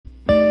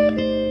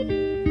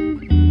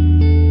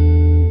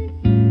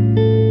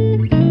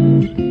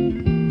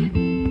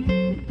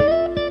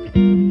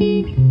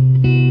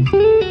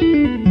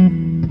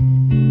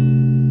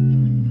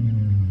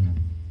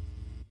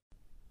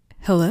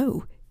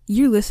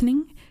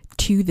listening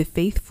to the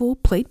Faithful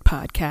Plate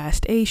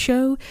Podcast, a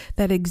show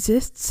that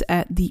exists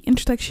at the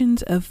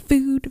intersections of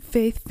food,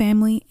 faith,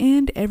 family,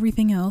 and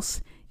everything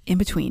else in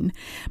between.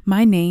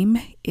 My name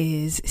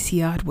is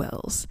Ciyadh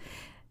Wells.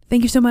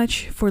 Thank you so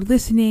much for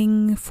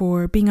listening,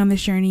 for being on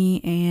this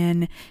journey,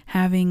 and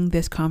having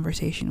this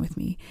conversation with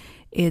me.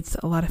 It's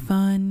a lot of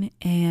fun,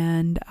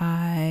 and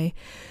I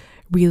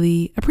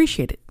really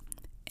appreciate it.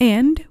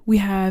 And we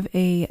have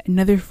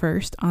another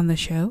first on the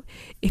show,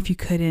 if you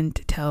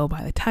couldn't tell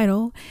by the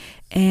title.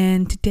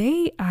 And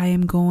today I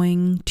am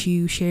going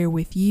to share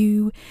with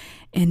you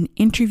an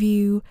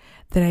interview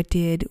that I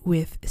did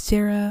with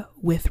Sarah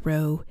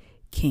Withrow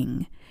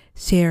King.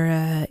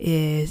 Sarah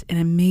is an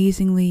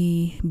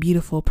amazingly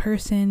beautiful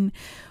person.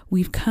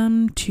 We've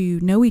come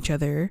to know each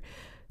other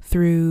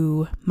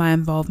through my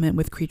involvement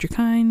with Creature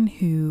Kind,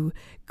 who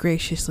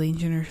graciously and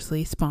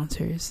generously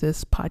sponsors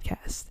this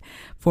podcast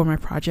for my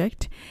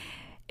project.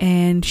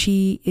 And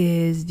she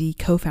is the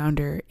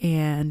co-founder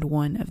and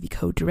one of the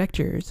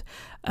co-directors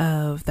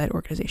of that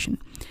organization.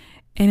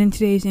 And in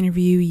today's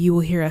interview, you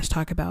will hear us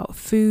talk about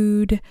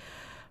food,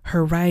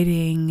 her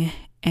writing,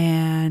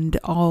 and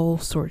all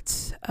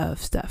sorts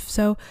of stuff.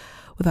 So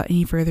without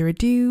any further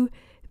ado,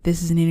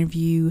 this is an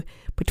interview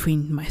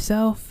between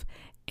myself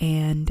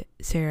and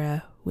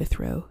Sarah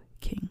Withrow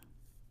King.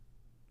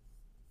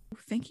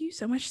 Thank you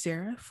so much,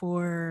 Sarah,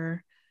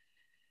 for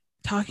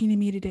talking to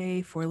me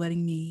today, for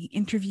letting me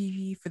interview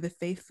you for the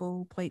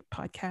Faithful Plate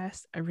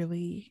Podcast. I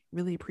really,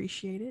 really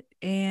appreciate it.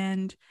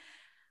 And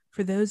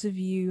for those of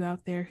you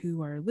out there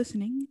who are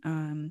listening,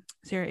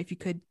 Sarah, if you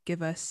could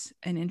give us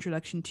an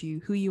introduction to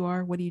who you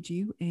are, what do you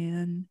do,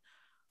 and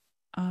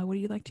what do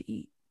you like to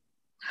eat?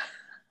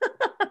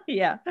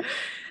 Yeah.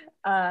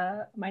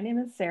 My name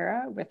is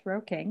Sarah Withrow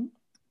King.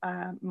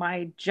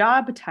 My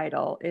job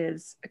title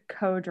is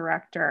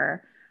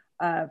co-director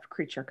of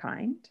Creature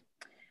Kind.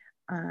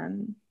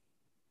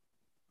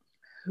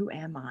 Who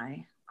am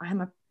I?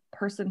 I'm a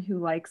person who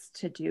likes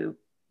to do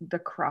the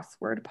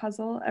crossword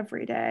puzzle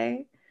every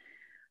day.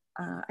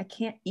 I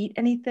can't eat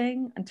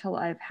anything until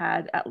I've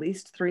had at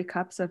least 3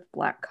 cups of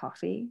black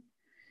coffee.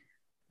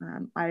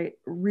 I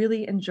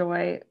really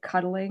enjoy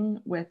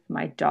cuddling with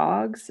my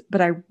dogs,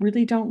 but I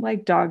really don't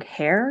like dog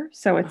hair.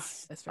 So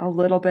it's a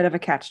little bit of a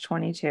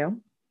catch-22.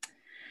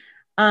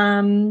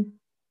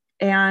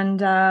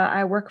 And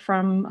I work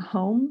from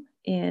home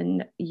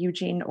in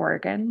Eugene,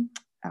 Oregon.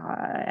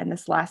 And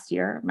this last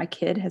year, my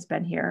kid has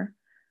been here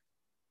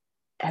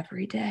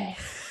every day,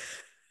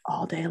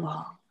 all day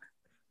long.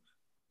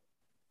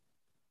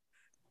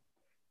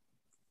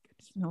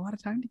 Spend a lot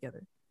of time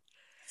together.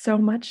 So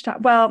much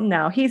time. Well,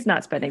 no, he's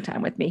not spending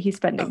time with me. He's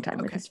spending time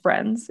with his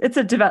friends. It's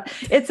a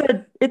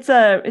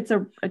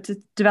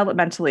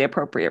developmentally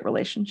appropriate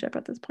relationship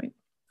at this point.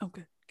 Oh,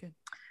 good.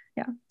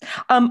 Yeah.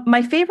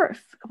 My favorite.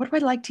 What do I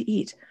like to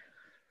eat?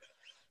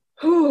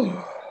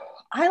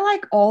 I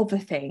like all the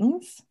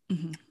things.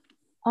 Mm-hmm.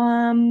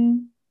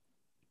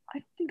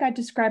 I think I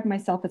describe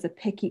myself as a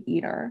picky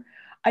eater.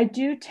 I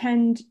do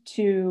tend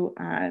to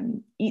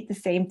eat the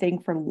same thing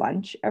for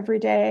lunch every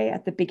day.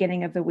 At the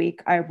beginning of the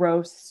week, I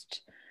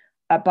roast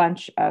a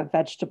bunch of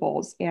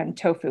vegetables and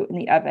tofu in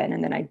the oven,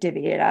 and then I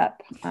divvy it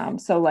up.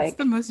 So like, it's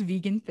the most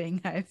vegan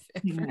thing I've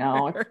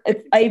ever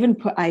heard.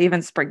 I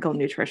even sprinkle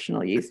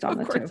nutritional yeast on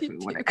the tofu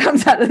when it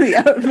comes out of the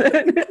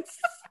oven. It's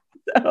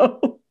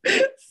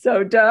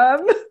so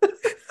dumb.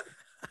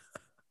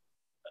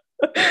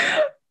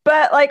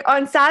 But like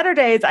on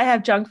Saturdays, I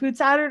have junk food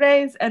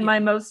Saturdays, and my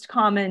most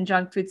common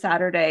junk food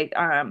Saturday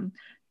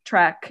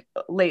trek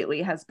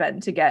lately has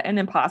been to get an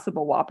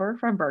Impossible Whopper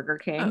from Burger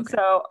King. Okay.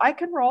 So I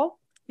can roll.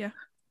 Yeah.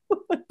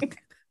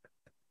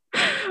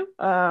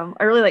 I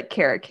really like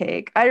carrot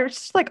cake. I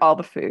just like all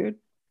the food.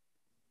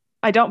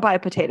 I don't buy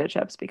potato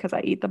chips because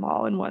I eat them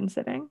all in one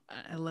sitting.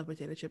 I love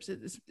potato chips.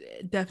 It's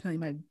definitely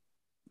my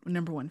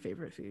number one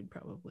favorite food,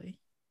 probably.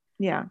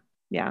 Yeah.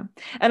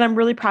 And I'm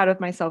really proud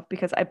of myself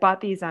because I bought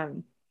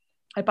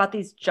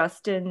these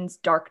Justin's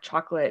dark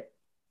chocolate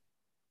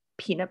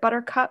peanut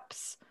butter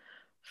cups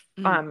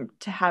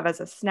to have as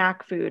a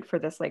snack food for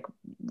this like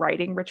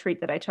writing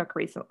retreat that I took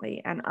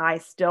recently. And I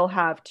still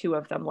have 2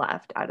 of them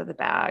left out of the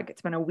bag.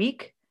 It's been a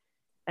week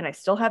and I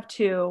still have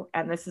 2.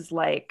 And this is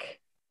like,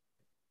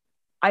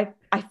 I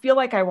feel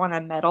like I want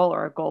a medal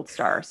or a gold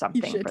star or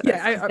something for this.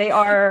 Yeah, they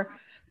are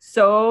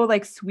so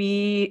like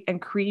sweet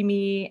and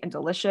creamy and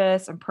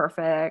delicious and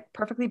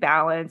perfectly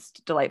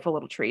balanced, delightful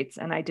little treats.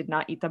 And I did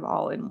not eat them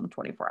all in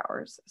 24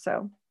 hours.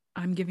 So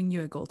I'm giving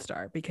you a gold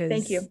star because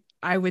thank you.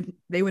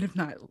 They would have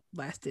not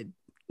lasted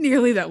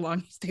nearly that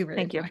long. Stay right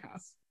in my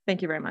house.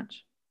 Thank you very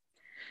much.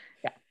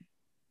 Yeah.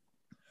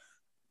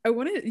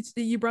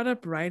 You brought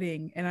up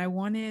writing, and I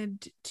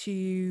wanted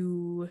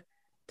to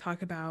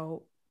talk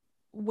about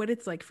what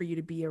it's like for you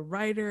to be a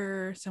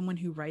writer, someone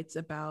who writes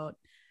about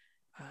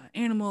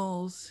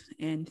animals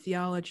and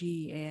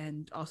theology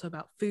and also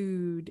about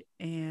food.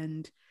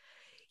 And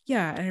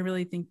I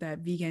really think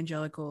that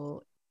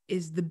Vegangelical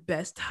is the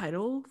best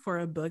title for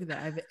a book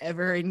that I've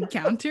ever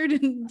encountered.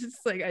 And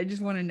just like, I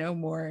just want to know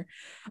more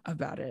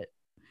about it.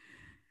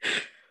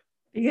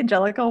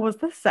 Vegangelical was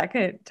the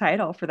second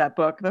title for that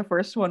book. The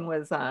first one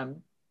was, I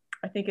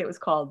think it was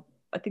called,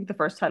 I think the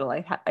first title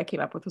I came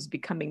up with was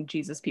Becoming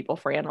Jesus People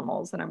for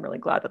Animals. And I'm really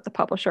glad that the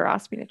publisher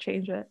asked me to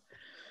change it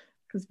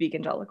because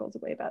Vegangelical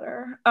is way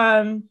better.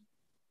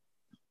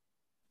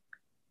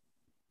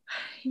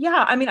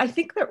 Yeah, I mean, I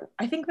think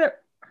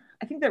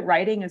that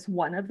writing is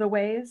one of the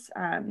ways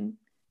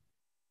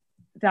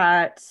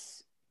that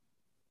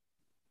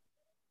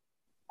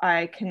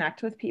I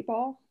connect with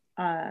people.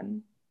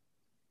 And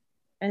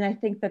I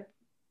think that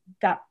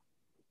that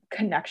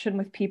connection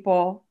with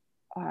people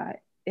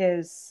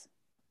is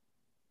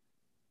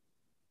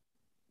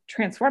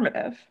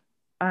transformative.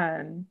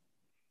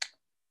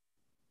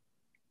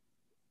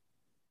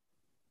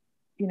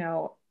 You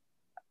know,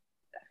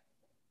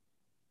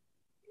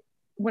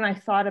 when I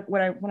thought of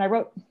when I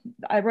wrote,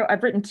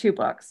 I've written two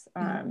books.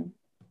 And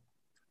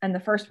the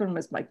first one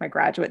was like my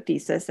graduate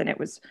thesis, and it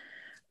was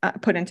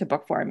put into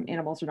book form.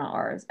 Animals Are Not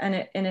Ours, and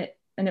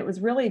it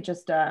was really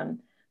just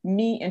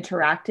me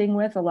interacting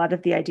with a lot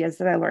of the ideas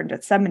that I learned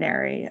at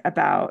seminary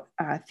about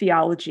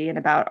theology and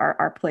about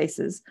our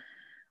places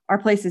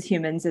as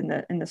humans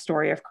in the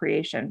story of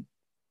creation,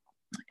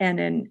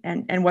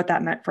 and what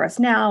that meant for us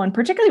now, and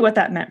particularly what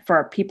that meant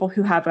for people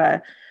who have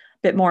a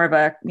bit more of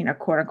a,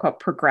 quote unquote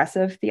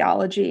progressive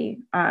theology.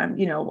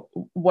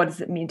 What does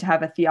it mean to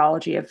have a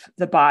theology of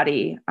the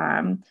body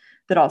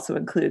that also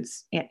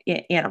includes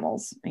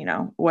animals?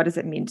 What does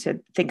it mean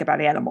to think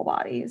about animal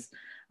bodies?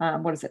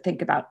 What does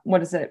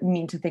it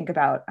mean to think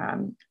about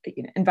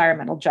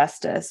environmental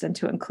justice and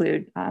to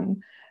include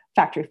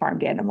factory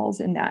farmed animals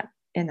in that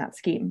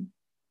scheme?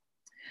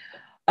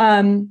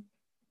 And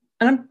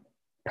I'm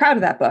proud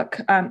of that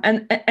book.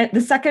 And the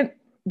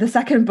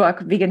second book,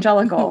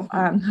 Vegangelical,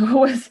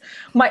 was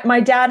my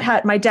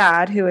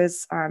dad, who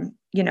is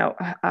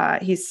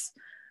he's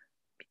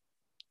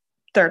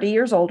 30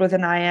 years older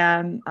than I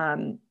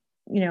am,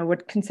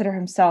 would consider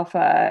himself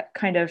a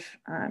kind of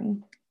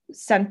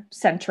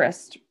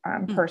centrist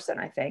person,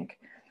 I think,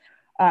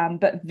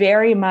 but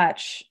very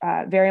much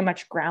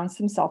grounds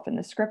himself in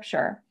the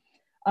scripture.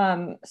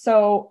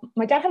 So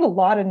my dad had a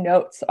lot of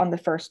notes on the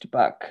first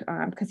book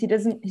because he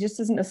just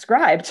doesn't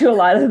ascribe to a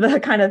lot of the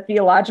kind of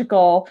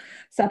theological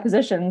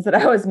suppositions that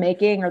I was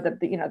making, or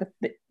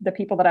the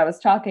people that I was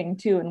talking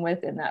to and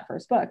with in that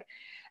first book.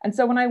 And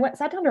so when I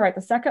sat down to write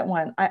the second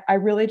one, I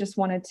really just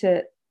wanted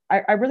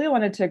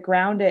to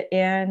ground it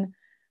in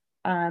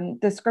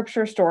the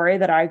scripture story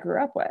that I grew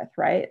up with,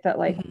 right? That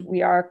like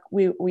we are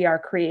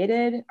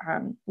created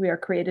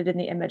in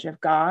the image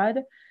of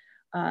God.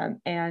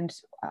 And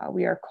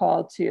we are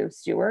called to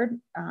steward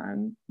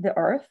the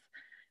earth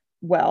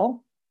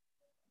well.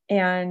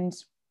 And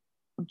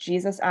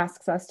Jesus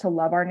asks us to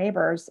love our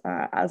neighbors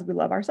as we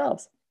love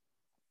ourselves.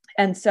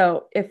 And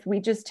so if we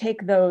just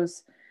take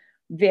those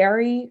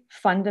very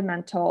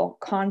fundamental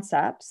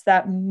concepts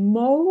that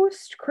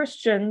most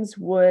Christians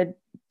would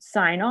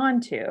sign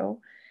on to,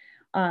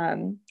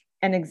 and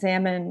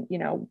examine,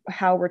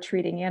 how we're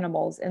treating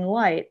animals in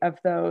light of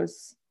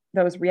those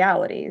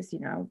realities.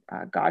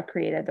 God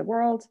created the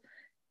world,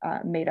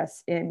 made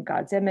us in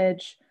God's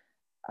image,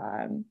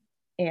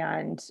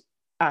 and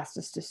asked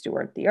us to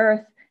steward the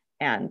earth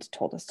and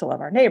told us to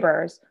love our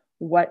neighbors.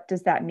 What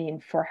does that mean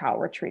for how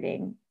we're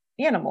treating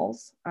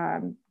animals,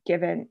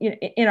 given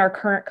in our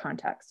current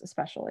context,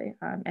 especially,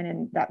 and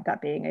in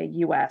that being a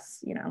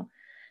U.S.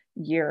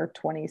 year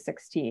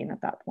 2016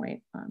 at that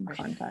point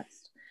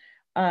context.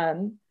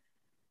 And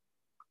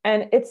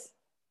it's,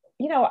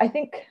 I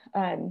think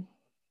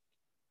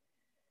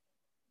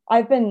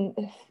I've been,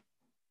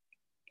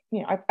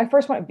 I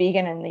first went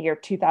vegan in the year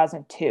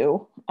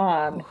 2002.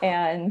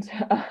 And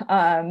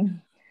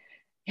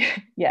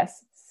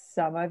yes,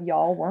 some of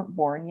y'all weren't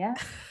born yet.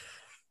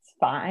 It's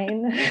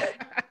fine.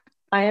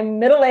 I am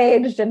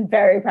middle-aged and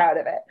very proud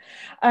of it.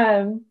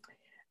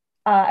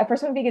 I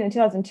first went vegan in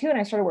 2002, and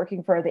I started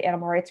working for the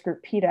animal rights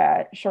group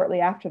PETA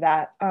shortly after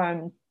that.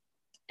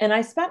 And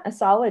I spent a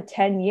solid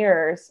 10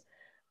 years,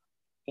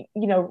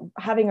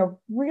 having a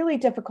really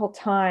difficult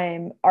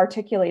time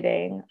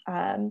articulating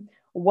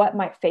what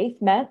my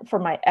faith meant for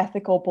my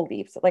ethical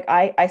beliefs. Like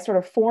I sort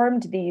of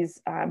formed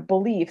these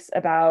beliefs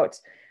about,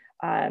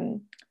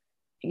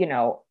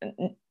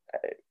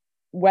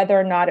 whether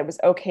or not it was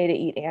okay to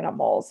eat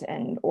animals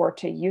or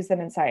to use them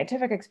in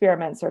scientific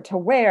experiments, or to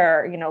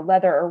wear,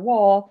 leather or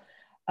wool,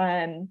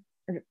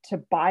 to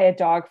buy a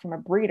dog from a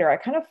breeder. I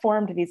kind of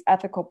formed these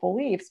ethical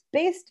beliefs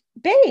based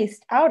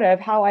out of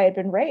how I had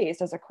been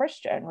raised as a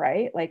Christian,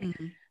 right? Like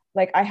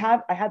I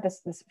had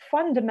this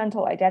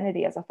fundamental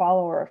identity as a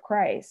follower of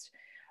Christ,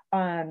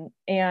 and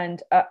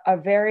a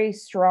very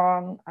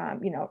strong,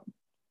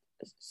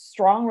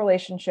 strong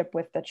relationship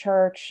with the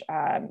church,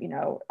 and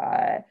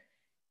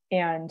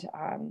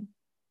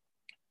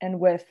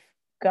with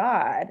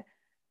God.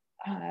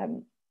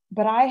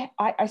 But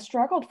I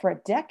struggled for a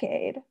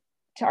decade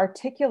to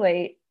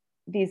articulate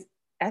these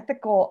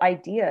ethical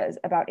ideas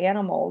about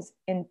animals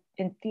in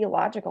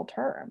theological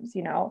terms,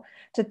 I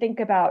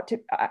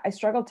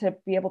struggled to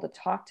be able to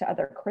talk to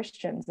other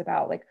Christians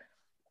about, like,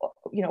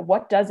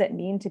 what does it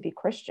mean to be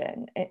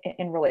Christian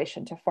in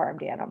relation to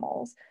farmed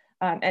animals,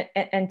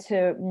 and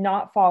to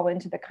not fall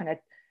into the kind of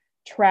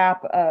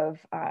trap of,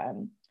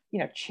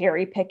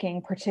 cherry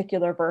picking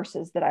particular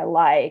verses that I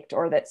liked,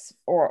 or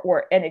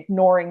and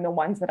ignoring the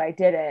ones that I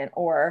didn't,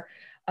 or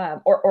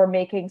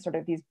making sort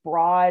of these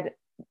broad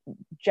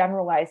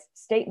generalized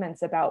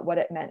statements about what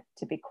it meant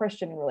to be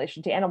Christian in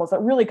relation to animals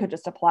that really could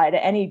just apply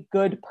to any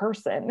good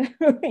person,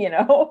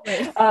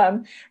 Right.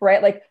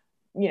 right? Like,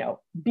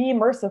 be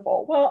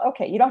merciful. Well,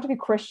 okay, you don't have to be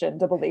Christian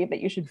to believe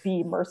that you should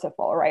be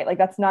merciful, right? Like,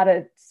 that's not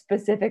a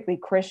specifically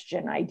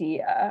Christian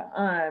idea.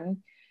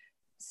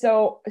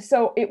 So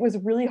it was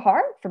really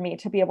hard for me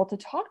to be able to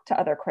talk to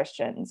other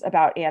Christians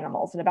about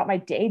animals and about my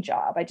day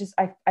job. I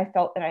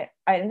felt, and I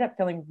ended up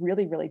feeling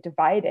really, really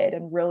divided,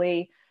 and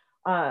really,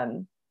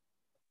 I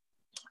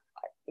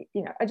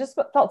just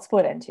felt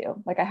split into.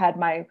 Like, I had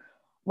my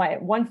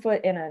one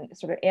foot in a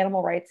sort of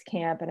animal rights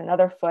camp and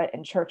another foot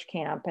in church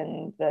camp,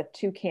 and the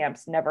two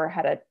camps never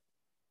had a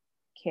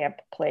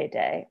camp play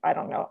day. I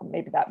don't know,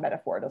 maybe that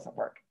metaphor doesn't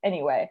work.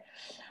 Anyway,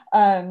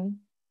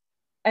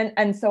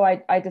 and so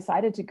I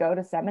decided to go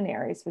to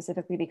seminary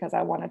specifically because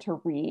I wanted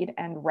to read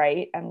and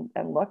write and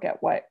look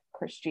at what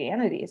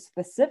Christianity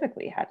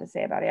specifically had to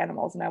say about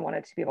animals. And I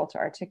wanted to be able to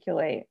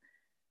articulate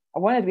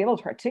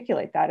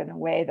that in a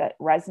way that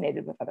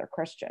resonated with other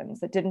Christians,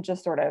 that didn't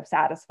just sort of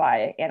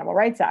satisfy animal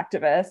rights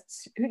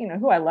activists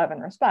who I love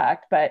and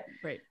respect, but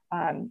Right.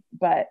 How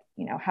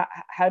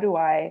do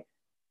I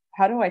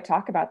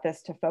talk about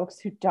this to folks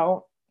who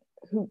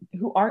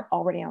aren't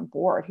already on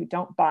board, who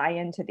don't buy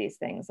into these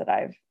things that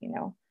I've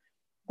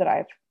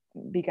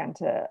begun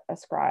to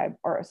ascribe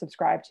or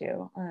subscribe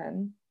to.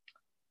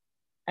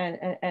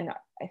 And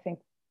I think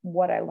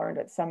what I learned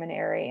at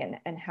seminary,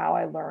 and how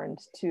I learned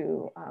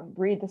to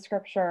read the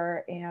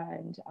scripture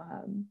and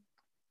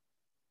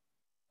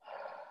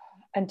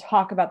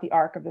talk about the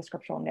arc of the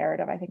scriptural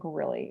narrative, I think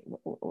really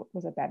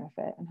was a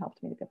benefit and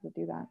helped me to be able to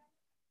do that.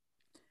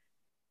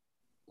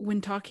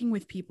 When talking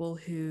with people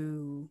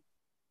who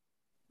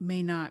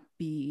may not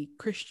be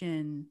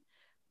Christian,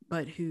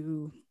 but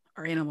who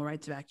are animal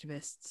rights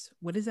activists,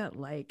 what is that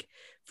like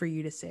for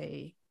you to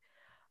say,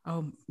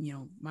 oh,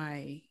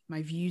 my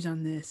views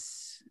on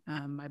this,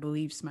 my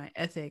beliefs, my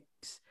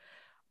ethics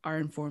are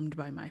informed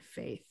by my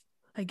faith?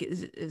 Like,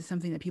 is it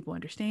something that people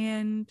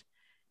understand?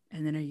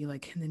 And then are you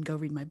like, and then go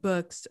read my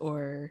books?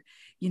 Or,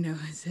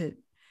 is it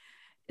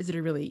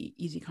a really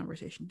easy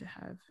conversation to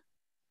have?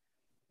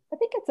 I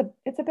think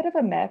it's a bit of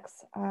a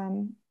mix.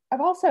 I've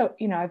also,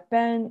 I've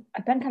been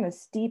kind of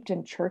steeped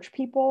in church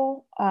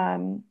people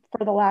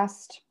for the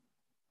last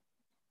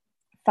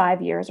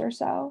 5 years or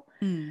so.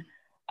 Mm.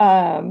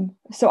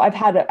 So I've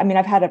had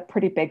a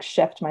pretty big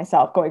shift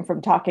myself, going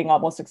from talking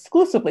almost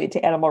exclusively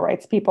to animal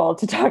rights people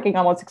to talking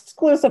almost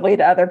exclusively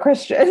to other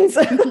Christians.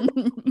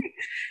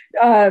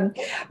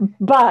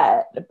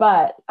 But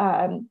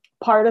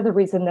part of the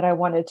reason that I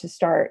wanted to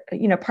start,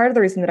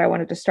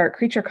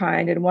 Creature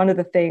Kind, and one of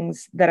the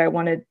things that I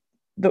wanted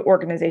the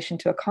organization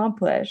to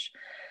accomplish,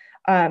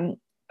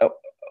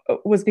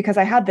 was because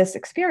I had this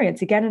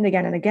experience again and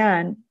again and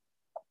again,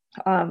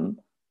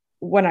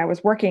 when I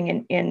was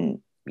working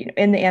in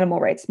the animal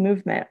rights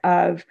movement,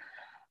 of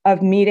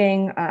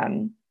meeting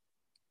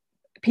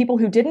people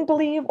who didn't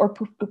believe, or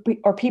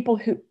people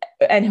who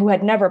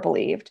had never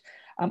believed,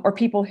 or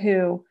people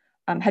who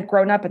had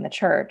grown up in the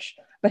church,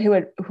 but who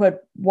had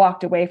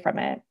walked away from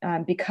it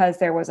because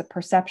there was a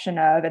perception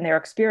of, and their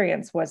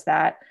experience was,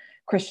 that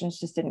Christians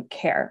just didn't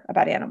care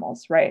about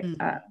animals, right?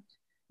 Mm-hmm.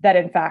 That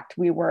in fact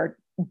we were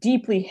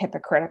deeply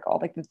hypocritical,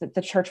 like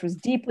the church was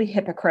deeply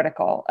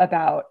hypocritical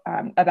about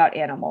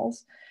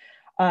animals.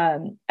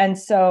 And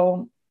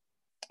so,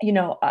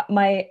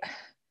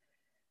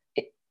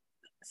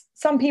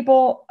 some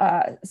people,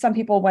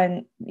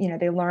 when,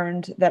 they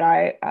learned that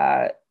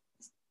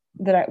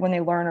when they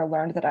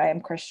learned that I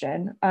am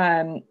Christian,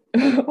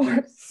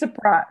 were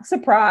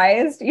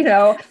surprised,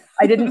 I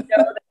didn't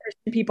know that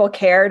Christian people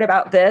cared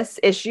about this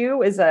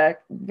issue, is a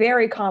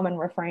very common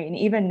refrain,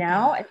 even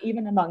now, and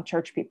even among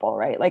church people,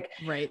 right? Like,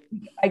 right.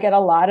 we get a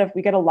lot of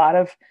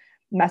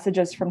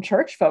messages from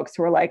church folks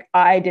who are like,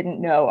 I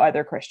didn't know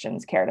other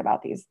Christians cared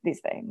about these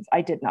things.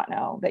 I did not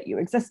know that you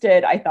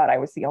existed. I thought I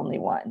was the only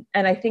one.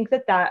 And I think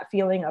that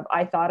feeling of,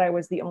 I thought I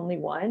was the only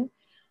one,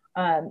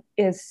 that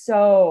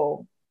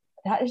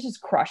is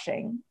just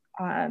crushing.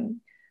 I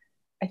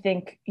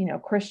think,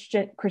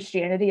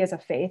 Christianity as a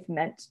faith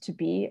meant to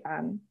be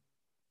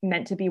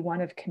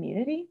one of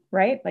community,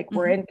 right? Like, mm-hmm.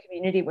 We're in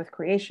community with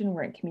creation.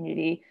 We're in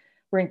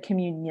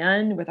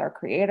communion with our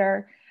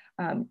Creator.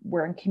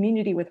 We're in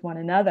community with one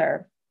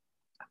another.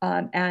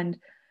 And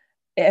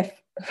if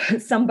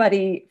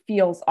somebody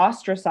feels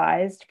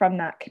ostracized from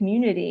that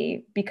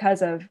community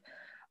because of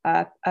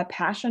a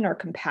passion or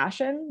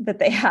compassion that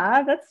they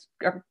have, that's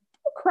a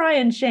cry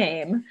and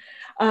shame.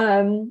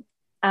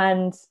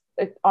 And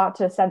it ought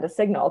to send a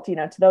signal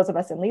to those of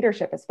us in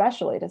leadership,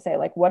 especially, to say,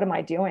 like, what am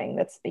I doing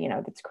that's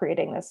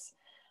creating this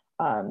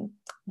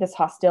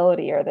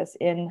hostility, or this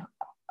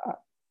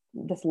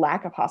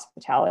lack of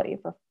hospitality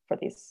for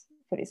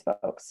for these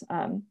folks.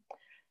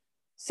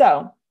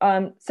 So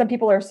some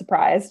people are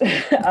surprised.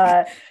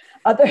 I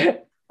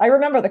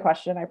remember the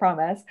question, I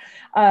promise.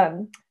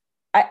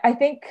 I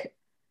think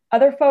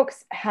other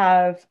folks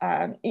have,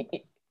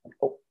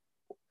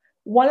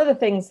 one of the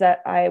things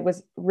that I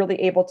was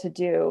really able to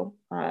do,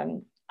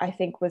 I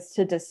think, was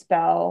to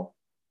dispel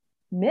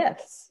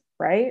myths,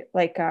 right?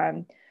 Like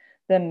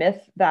the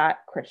myth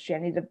that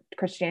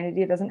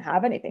Christianity doesn't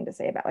have anything to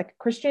say about. Like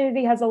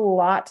Christianity has a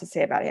lot to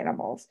say about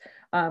animals.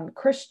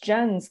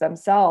 Christians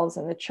themselves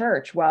in the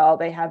church, while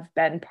they have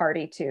been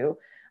party to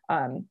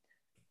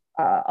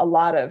a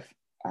lot of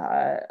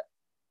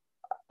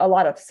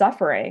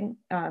suffering,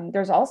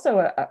 there's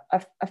also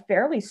a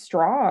fairly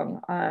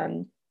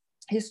strong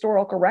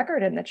historical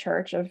record in the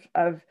church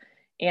of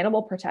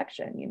animal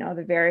protection. You know,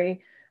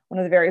 one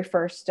of the very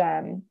first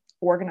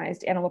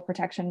organized animal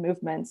protection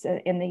movements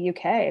in the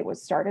UK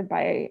was started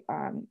by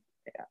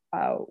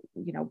a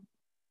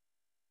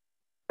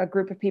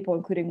group of people,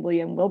 including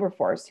William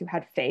Wilberforce, who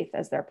had faith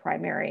as their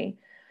primary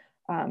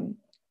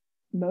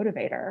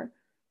motivator.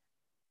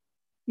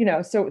 You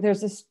know, so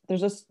there's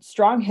a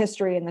strong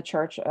history in the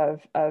church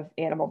of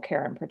animal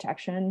care and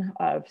protection,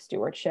 of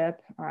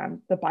stewardship.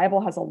 The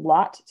Bible has a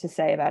lot to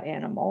say about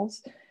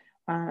animals,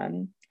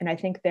 and I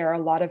think there are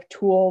a lot of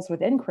tools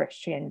within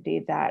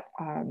Christianity that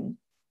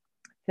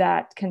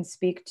can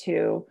speak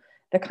to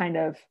the kind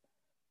of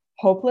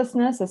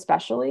hopelessness,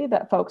 especially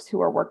that folks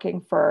who are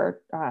working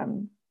for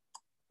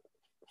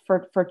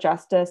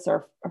justice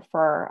or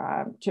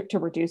to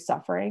reduce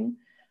suffering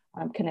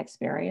can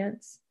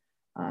experience.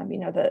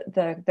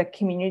 The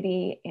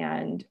community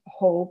and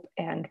hope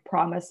and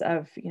promise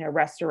of,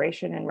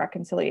 restoration and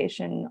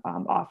reconciliation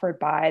offered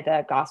by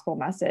the gospel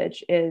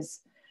message is,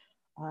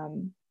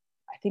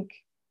 I think,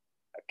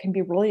 can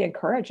be really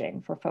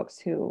encouraging for folks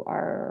who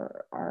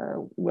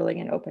are willing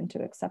and open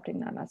to accepting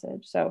that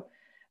message. So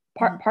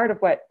part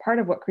of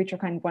what Creature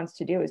Kind wants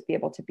to do is be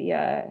able to be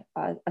a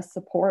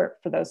support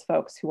for those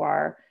folks who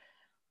are,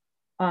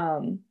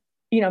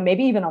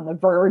 maybe even on the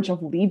verge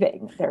of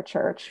leaving their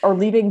church or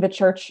leaving the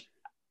church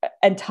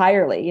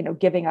entirely,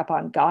 giving up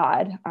on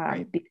God,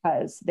 right.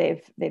 because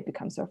they've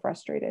become so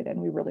frustrated. And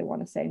we really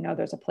want to say, no,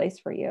 there's a place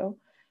for you.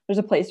 There's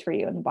a place for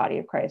you in the body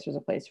of Christ. There's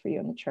a place for you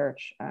in the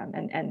church.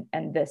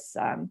 And this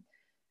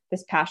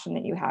passion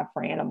that you have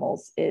for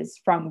animals is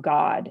from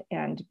God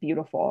and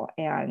beautiful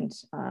and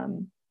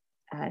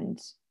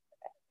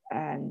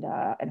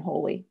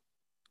holy.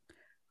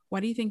 Why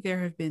do you think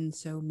there have been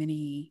so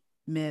many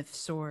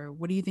myths, or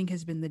what do you think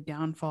has been the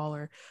downfall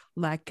or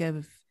lack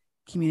of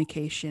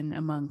communication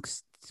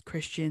amongst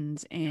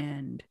Christians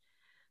and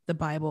the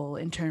Bible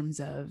in terms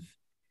of,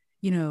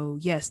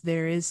 yes,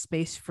 there is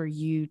space for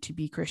you to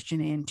be Christian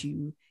and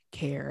to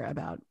care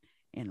about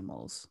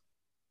animals?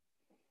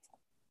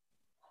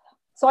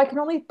 So I can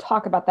only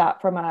talk about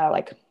that from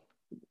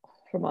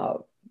a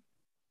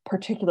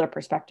particular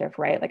perspective,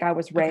 right? Like I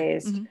was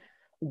raised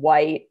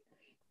white,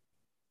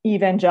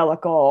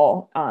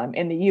 evangelical,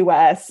 in the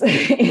US, starting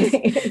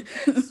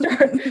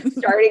in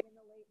the late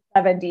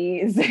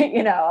 70s,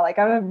 like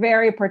I'm a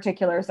very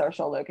particular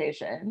social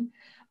location.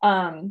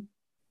 And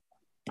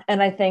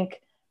I think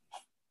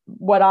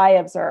what I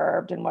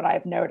observed and what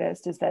I've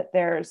noticed is that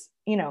there's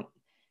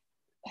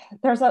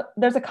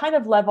a kind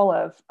of level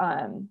of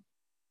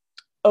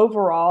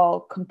overall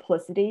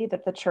complicity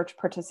that the church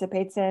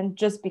participates in,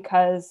 just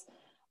because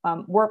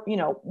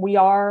we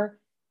are,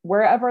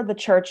 wherever the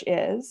church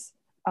is,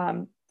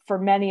 for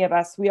many of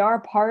us, we are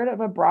part of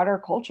a broader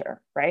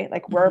culture, right?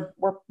 Like we're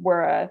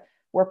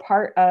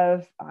part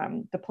of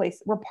the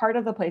place, we're part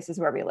of the places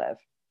where we live.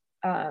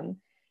 And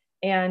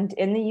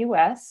in the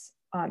US,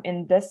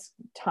 in this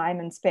time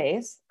and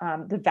space,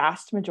 the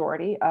vast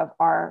majority of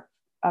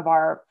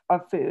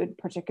food,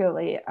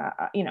 particularly,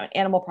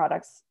 animal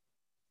products,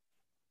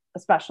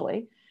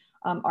 especially,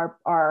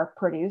 are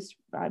produced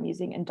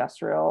using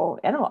industrial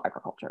animal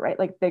agriculture, right?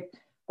 Like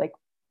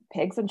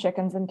pigs and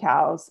chickens and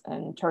cows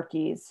and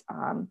turkeys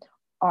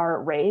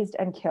are raised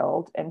and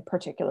killed in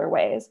particular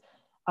ways.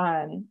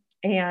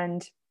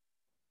 And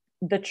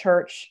the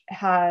church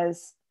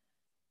has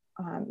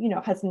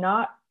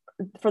not,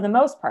 for the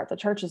most part, the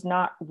church has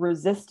not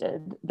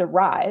resisted the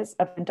rise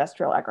of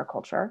industrial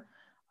agriculture,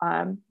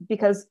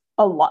 because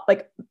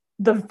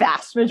the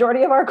vast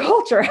majority of our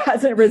culture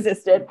hasn't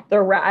resisted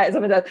the rise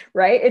of it,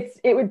 right?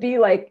 It would be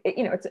like,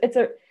 it's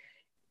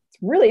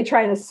really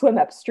trying to swim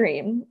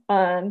upstream.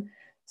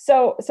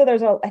 So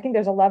I think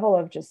there's a level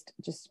of just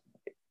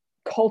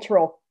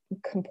cultural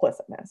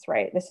complicitness,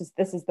 right? This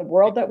is the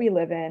world that we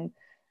live in.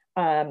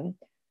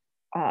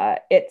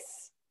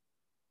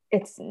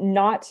 It's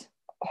not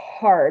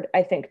hard,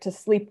 I think, to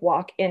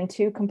sleepwalk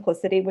into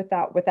complicity with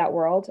that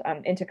world,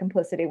 into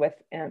complicity with,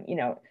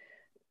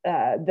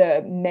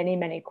 the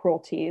many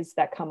cruelties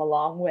that come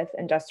along with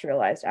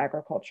industrialized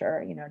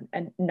agriculture,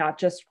 and not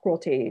just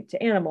cruelty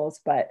to animals,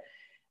 but,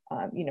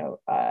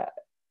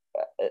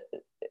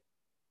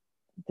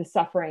 the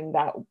suffering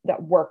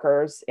that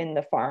workers in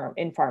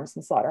farms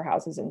and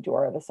slaughterhouses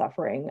endure, the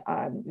suffering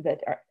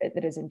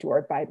that is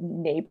endured by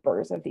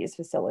neighbors of these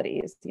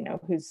facilities,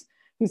 whose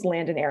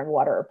land and air and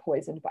water are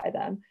poisoned by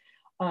them.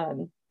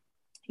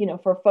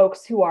 For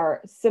folks who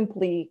are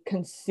simply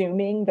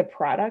consuming the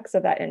products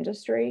of that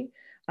industry,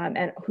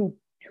 and who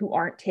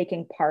aren't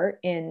taking part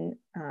in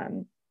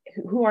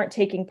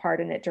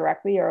it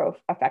directly or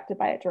affected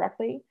by it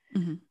directly.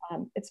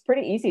 Mm-hmm. It's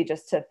pretty easy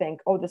just to think,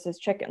 oh, this is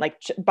chicken.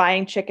 Like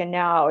buying chicken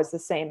now is the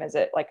same as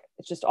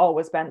it's just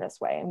always been this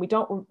way. And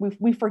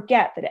we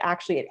forget that it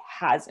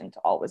hasn't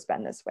always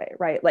been this way,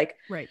 right? Like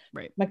right.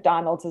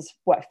 McDonald's is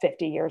what,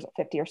 50 or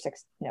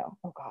 6? No,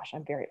 oh gosh,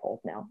 I'm very old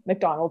now.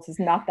 McDonald's is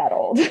not that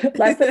old.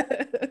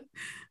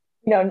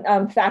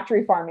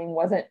 Factory farming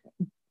wasn't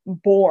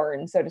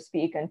born, so to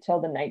speak,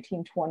 until the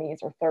 1920s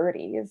or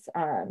 30s.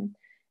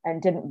 And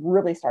didn't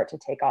really start to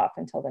take off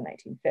until the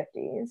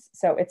 1950s.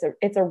 So it's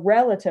a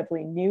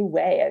relatively new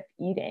way of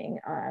eating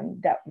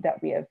that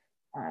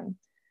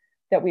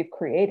we've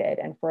created.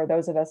 And for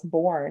those of us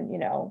born,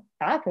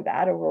 after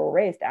that, or were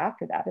raised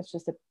after that, it's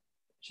just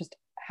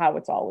how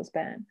it's always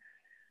been.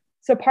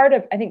 So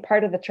I think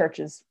part of the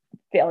church's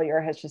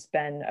failure has just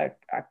been a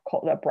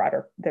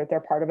broader.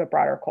 They're part of a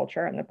broader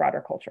culture, and the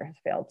broader culture has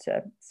failed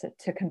to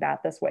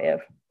combat this way of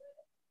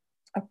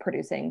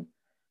producing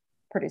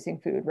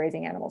food,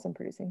 raising animals and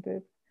producing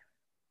food.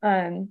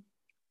 And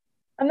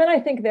then I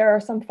think there are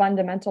some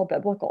fundamental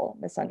biblical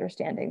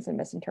misunderstandings and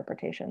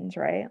misinterpretations,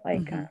 right?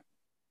 Like mm-hmm.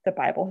 The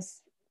Bible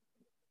has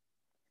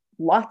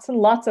lots and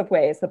lots of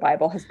ways the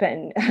Bible has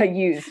been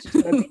used to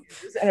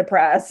abuse and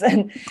oppress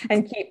and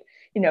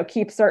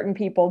keep certain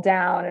people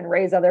down and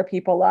raise other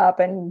people up,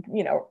 and,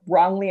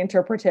 wrongly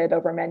interpreted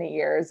over many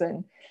years.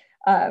 And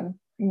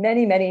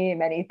many, many,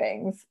 many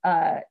things.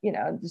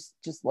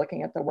 Just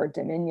looking at the word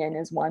dominion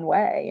is one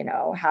way.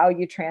 How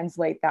you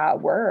translate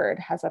that word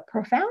has a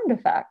profound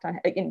effect on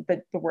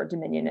the word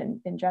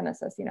dominion in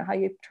Genesis. How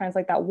you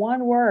translate that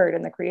one word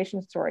in the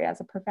creation story has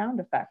a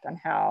profound effect on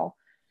how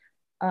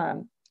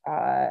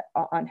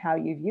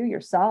you view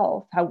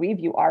yourself, how we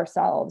view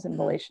ourselves in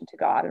relation to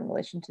God, in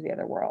relation to the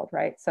other world,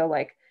 right? So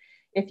like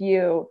if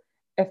you're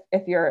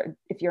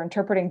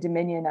interpreting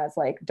dominion as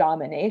like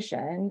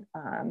domination,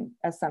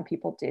 as some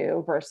people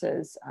do,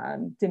 versus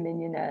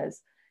dominion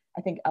as,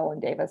 I think Ellen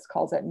Davis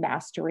calls it,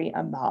 mastery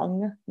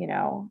among,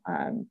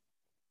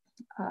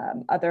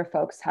 other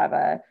folks have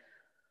a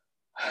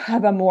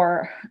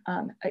more,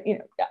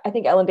 I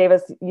think Ellen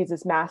Davis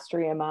uses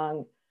mastery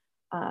among,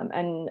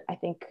 and I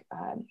think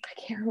I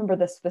can't remember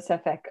the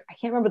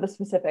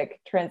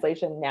specific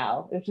translation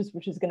now, which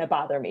is going to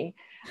bother me,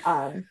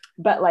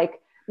 but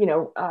like.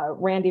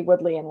 Randy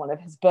Woodley in one of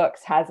his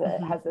books has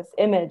this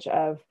image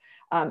of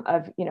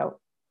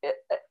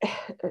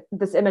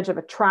this image of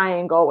a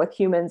triangle with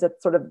humans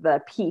at sort of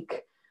the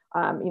peak,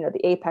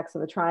 the apex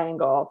of the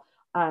triangle,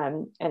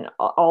 and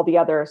all the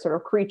other sort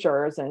of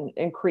creatures and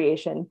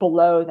creation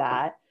below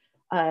that.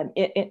 And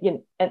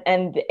the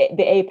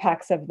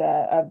apex of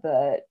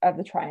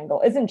the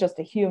triangle isn't just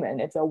a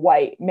human; it's a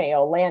white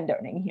male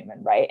landowning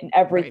human, right? And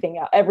everything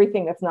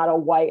that's not a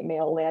white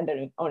male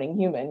landowning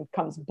human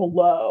comes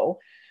below.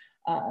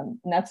 And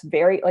that's a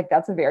very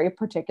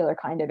particular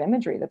kind of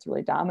imagery that's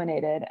really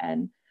dominated.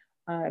 And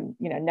in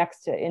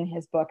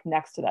his book,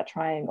 next to that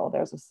triangle,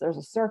 there's a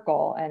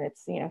circle, and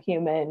it's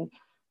human,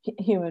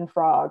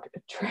 frog,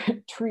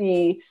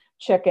 tree,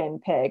 chicken,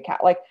 pig, cat,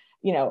 like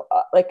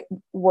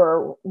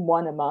we're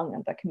one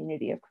among the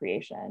community of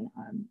creation.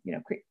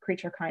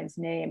 Creature Kind's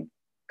name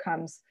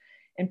comes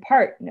in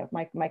part,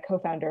 my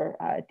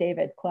co-founder,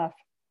 David Clough,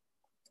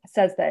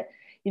 says that,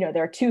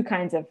 there are two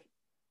kinds of,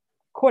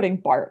 quoting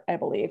Bart, I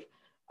believe,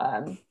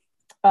 says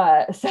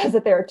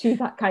that there are two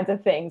kinds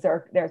of things.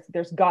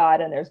 There's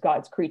God and there's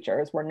God's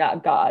creatures. We're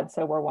not God,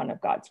 so we're one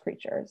of God's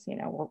creatures.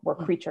 We're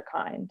creature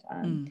kind.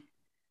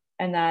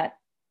 And that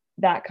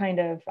kind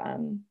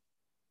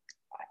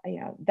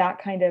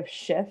of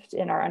shift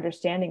in our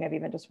understanding of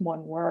even just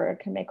one word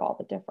can make all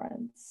the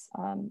difference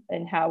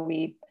in how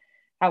we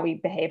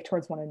behave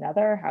towards one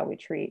another, how we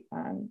treat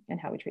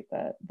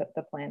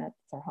the planet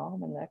that's our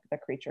home, and the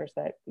creatures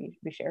that we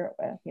share it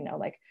with.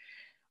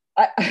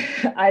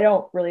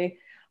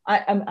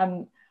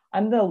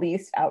 I'm the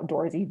least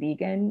outdoorsy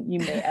vegan you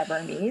may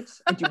ever meet.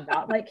 I do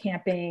not like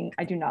camping.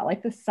 I do not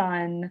like the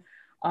sun.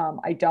 I'm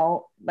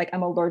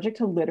allergic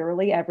to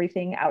literally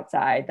everything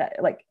outside that,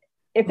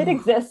 if it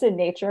exists in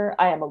nature,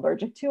 I am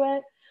allergic to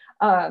it.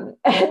 And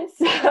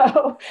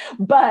so,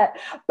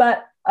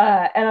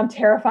 and I'm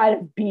terrified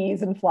of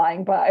bees and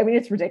flying, but I mean,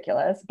 it's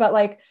ridiculous. But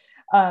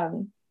I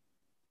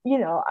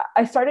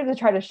started to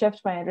try to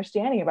shift my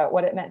understanding about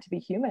what it meant to be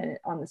human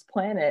on this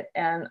planet.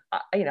 And,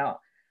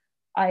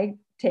 I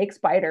take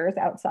spiders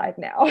outside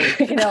now.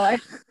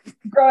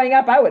 Growing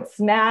up, I would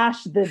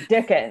smash the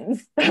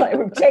dickens. I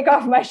would take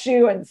off my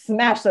shoe and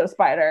smash those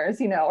spiders,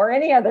 or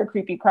any other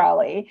creepy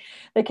crawly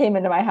that came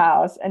into my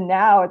house. And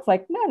now it's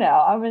like,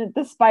 no,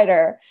 the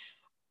spider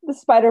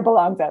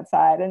belongs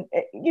outside. And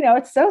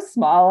it's so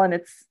small, and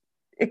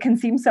it can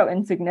seem so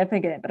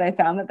insignificant, but I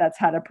found that that's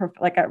had a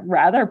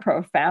rather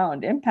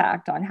profound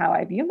impact on how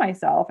I view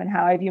myself and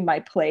how I view my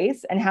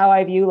place and how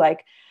I view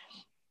like,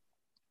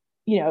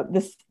 you know,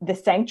 the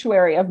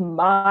sanctuary of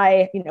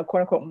my, you know,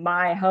 quote unquote,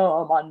 my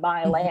home on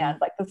my land.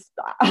 Like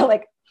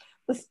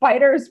the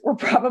spiders were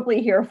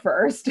probably here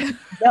first.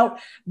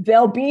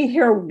 They'll be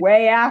here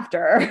way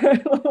after.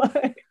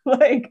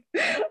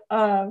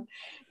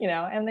 You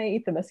know, and they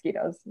eat the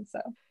mosquitoes.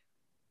 So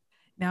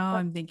now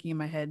I'm thinking in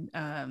my head,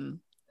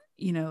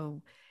 you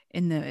know,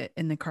 in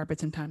the carpet,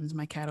 sometimes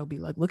my cat will be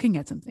like looking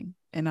at something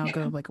and I'll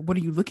go like, what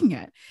are you looking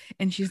at?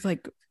 And she's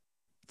like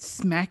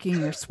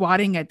smacking or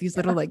swatting at these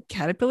little like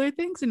caterpillar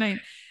things. And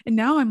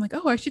now I'm like,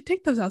 oh, I should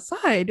take those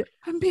outside.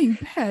 I'm being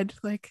bad.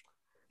 Like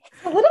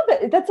a little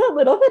bit, that's a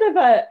little bit of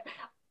a,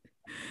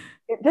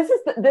 this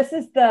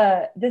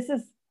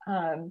is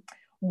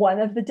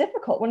one of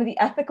the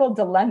ethical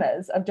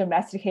dilemmas of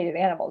domesticated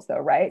animals though,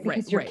 right?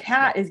 Because your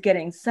cat is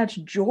getting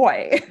such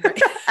joy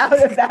out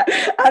of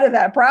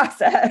that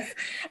process.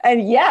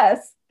 And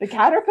yes, the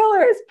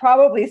caterpillar is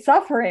probably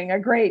suffering a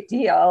great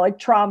deal, like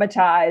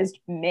traumatized,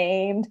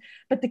 maimed,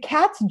 but the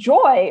cat's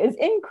joy is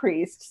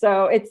increased.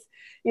 So it's,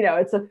 you know,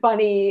 it's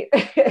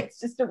it's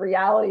just a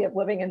reality of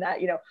living in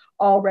that, you know,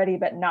 already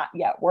but not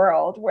yet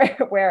world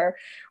where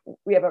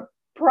we have a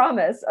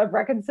promise of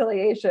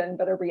reconciliation,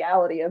 but a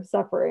reality of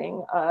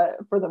suffering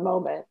for the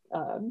moment.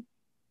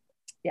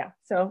 Yeah.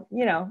 So,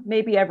 you know,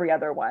 maybe every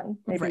other one,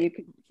 maybe you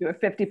could do a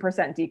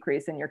 50%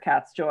 decrease in your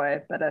cat's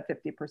joy, but a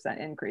 50%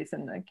 increase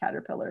in the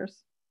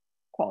caterpillar's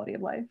quality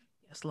of life.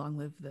 Yes. Long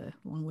live the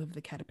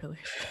caterpillars.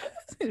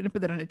 I'm gonna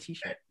put that on a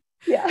t-shirt.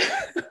 Yeah.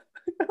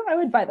 I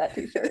would buy that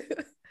t-shirt.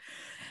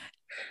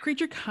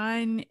 Creature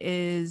Con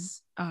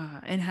is,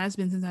 and has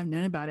been since I've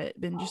known about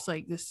it, been just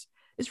like this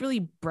really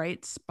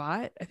bright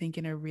spot, I think,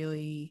 in a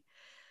really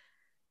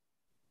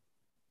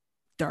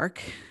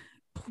dark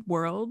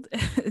world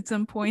at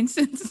some points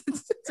since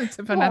I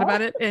found out about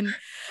it. And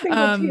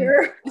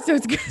so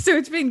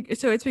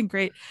it's been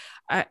great.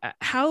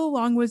 How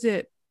long was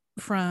it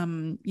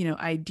from, you know,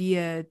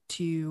 idea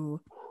to,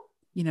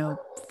 you know,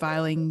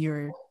 filing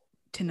your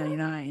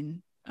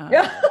 1099?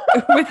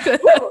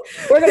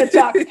 We're going to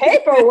talk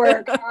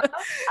paperwork.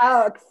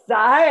 How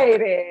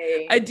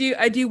exciting. I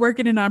do work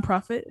in a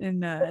nonprofit,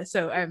 and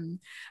so I'm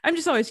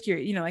just always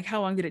curious, you know, like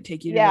how long did it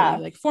take you to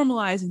really like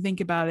formalize and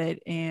think about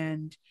it,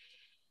 and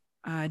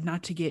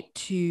not to get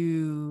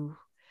too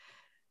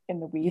in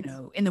the weeds, you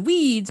know, in the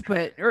weeds,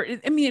 but, or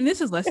I mean, and this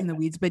is less in the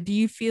weeds, but do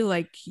you feel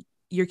like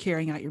you're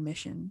carrying out your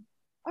mission?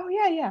 Oh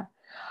yeah.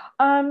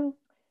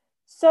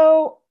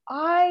 So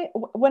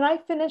when I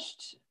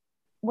finished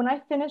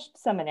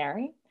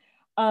seminary,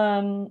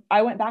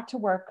 I went back to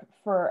work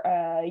for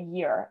a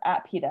year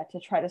at PETA to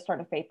try to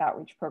start a faith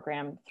outreach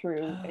program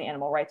through an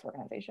animal rights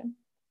organization.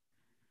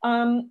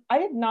 I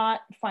did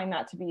not find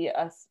that to be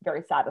a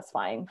very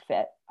satisfying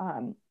fit.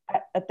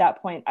 At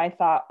that point, I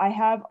thought, I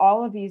have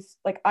all of these,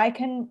 like I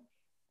can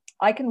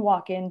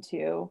walk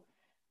into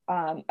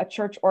a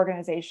church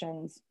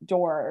organization's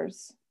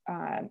doors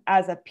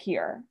as a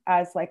peer,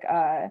 as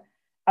an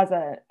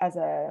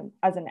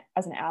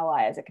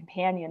ally, as a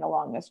companion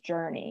along this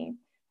journey.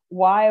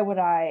 Why would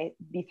I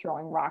be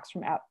throwing rocks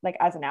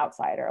as an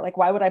outsider? Like,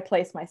 why would I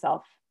place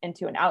myself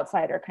into an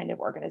outsider kind of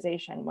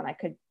organization when I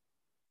could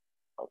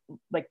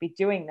like be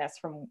doing this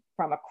from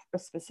a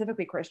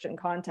specifically Christian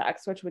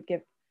context, which would be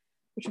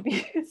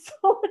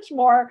so much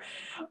more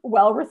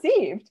well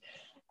received.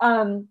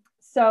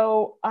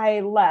 So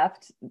I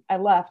left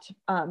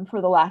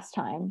for the last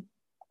time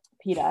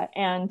PETA,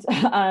 and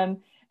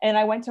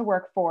I went to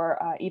work for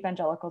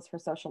Evangelicals for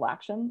Social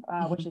Action,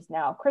 which is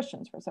now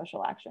Christians for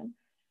Social Action.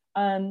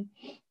 And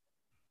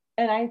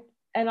I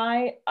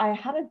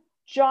had a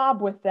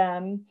job with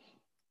them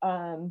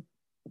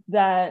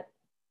that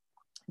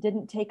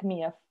didn't take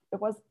me it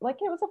was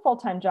a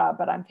full-time job,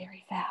 but I'm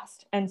very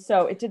fast. And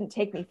so it didn't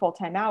take me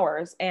full-time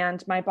hours.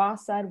 And my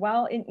boss said,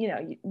 well, you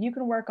know, you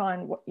can work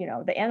on, you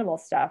know, the animal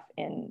stuff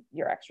in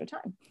your extra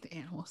time. The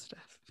animal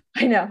stuff.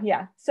 I know.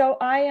 Yeah. So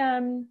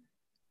I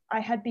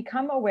had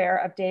become aware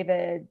of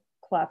David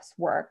Clough's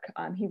work.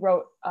 He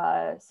wrote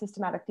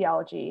systematic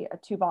theology, a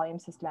 2-volume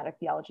systematic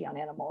theology on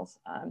animals.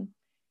 And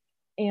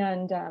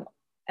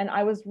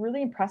I was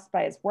really impressed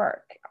by his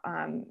work.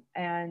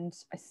 And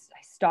I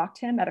stalked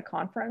him at a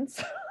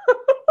conference.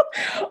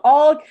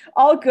 all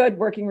good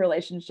working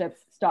relationships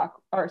start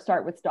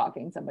with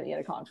stalking somebody at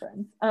a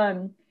conference.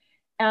 And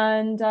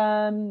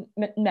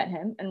met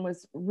him and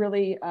was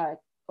really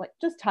like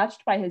just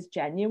touched by his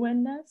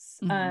genuineness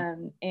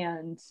and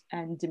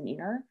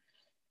demeanor.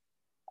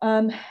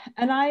 And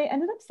I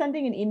ended up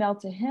sending an email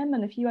to him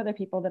and a few other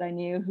people that I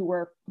knew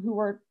who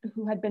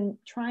had been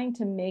trying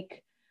to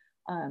make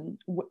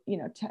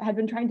had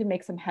been trying to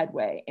make some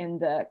headway in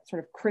the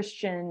sort of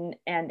Christian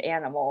and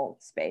animal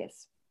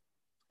space.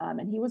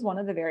 And he was one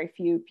of the very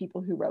few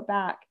people who wrote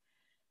back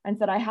and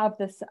said, I have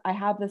this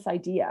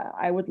idea.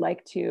 I would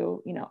like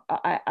to, you know,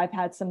 I've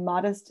had some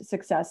modest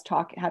success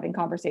having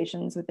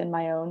conversations within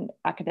my own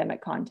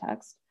academic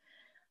context.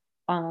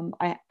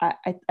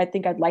 I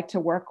think I'd like to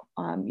work,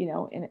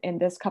 in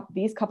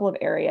these couple of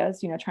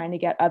areas, trying to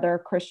get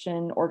other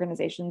Christian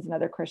organizations and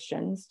other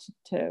Christians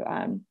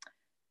to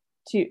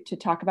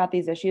talk about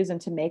these issues and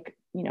to make,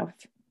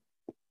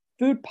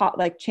 food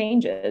like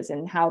changes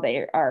in how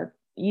they are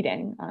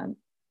eating.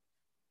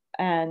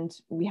 And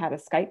we had a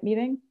Skype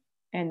meeting,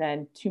 and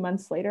then 2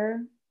 months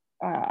later,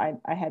 I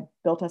had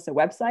built us a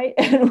website,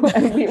 and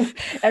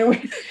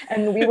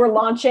we were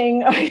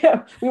launching.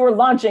 We were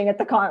launching at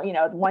the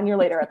 1 year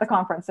later at the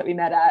conference that we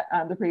met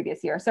at the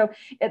previous year. So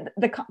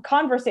the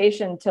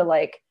conversation to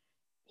like,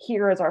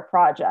 here is our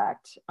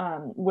project,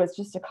 was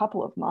just a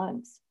couple of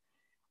months,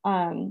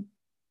 and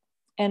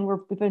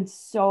we've been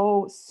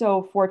so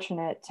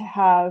fortunate to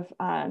have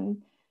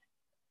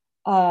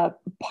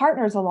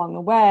partners along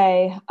the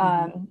way,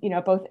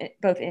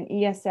 both in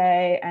ESA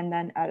and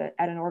then at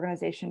an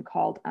organization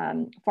called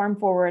Farm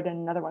Forward, and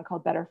another one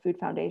called Better Food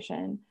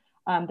Foundation,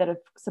 that have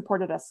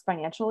supported us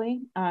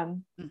financially.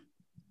 So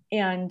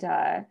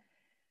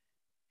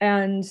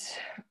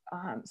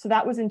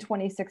that was in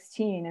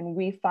 2016, and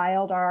we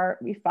filed our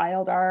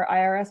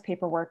IRS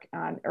paperwork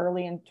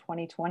early in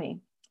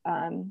 2020.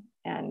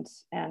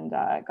 And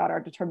got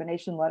our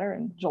determination letter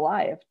in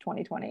July of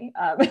 2020.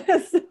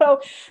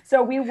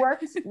 So we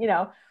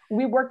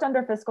worked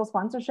under fiscal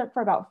sponsorship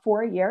for about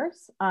 4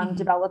 years,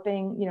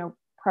 developing,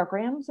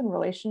 programs and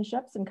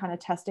relationships and kind of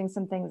testing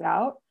some things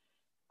out.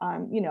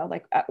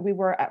 We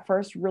were at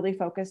first really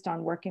focused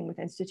on working with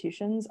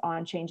institutions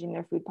on changing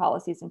their food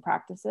policies and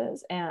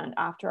practices. And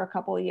after a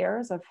couple of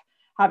years of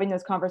having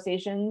those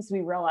conversations, we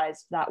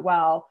realized that,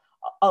 well,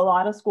 a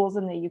lot of schools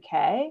in the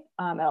UK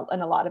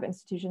and a lot of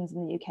institutions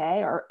in the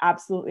UK are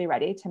absolutely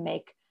ready to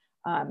make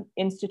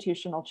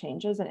institutional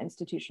changes and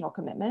institutional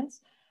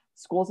commitments.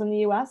 Schools in the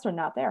US are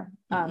not there.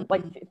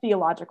 Like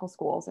theological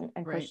schools and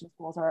right. Christian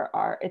schools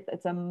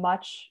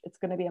it's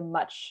going to be a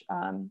much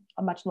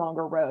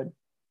longer road.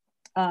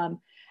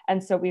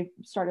 And so we've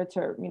started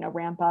to,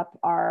 ramp up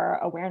our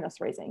awareness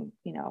raising,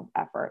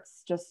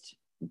 efforts, just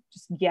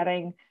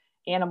getting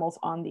animals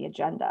on the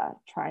agenda,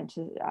 trying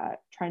to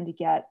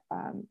get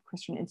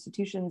Christian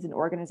institutions and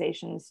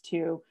organizations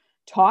to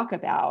talk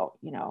about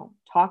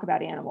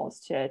animals,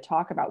 to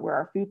talk about where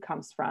our food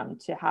comes from,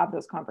 to have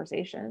those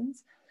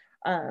conversations.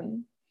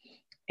 So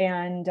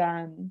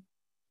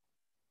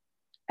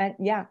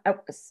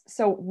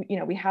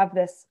we have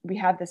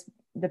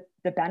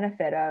the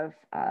benefit of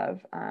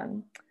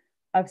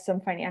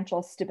some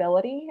financial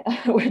stability,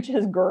 which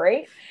is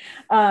great.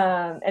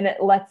 And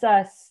it lets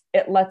us,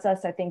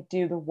 I think,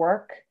 do the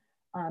work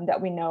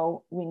that we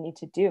know we need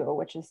to do,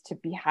 which is to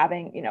be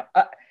having,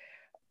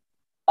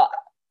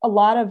 a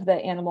lot of the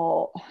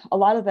animal,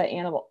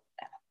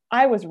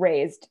 I was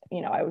raised,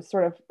 I was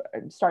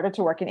started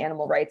to work in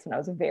animal rights when I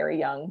was a very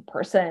young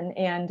person.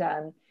 And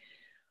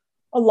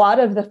a lot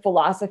of the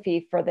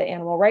philosophy for the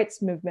animal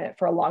rights movement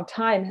for a long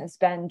time has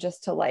been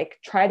just to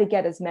try to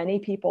get as many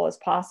people as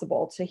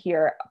possible to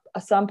hear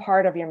some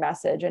part of your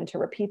message and to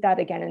repeat that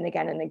again and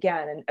again and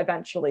again, and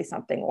eventually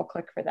something will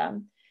click for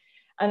them.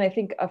 And I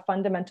think a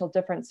fundamental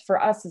difference for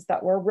us is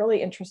that we're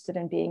really interested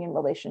in being in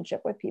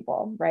relationship with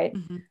people, right?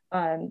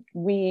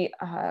 We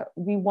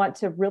want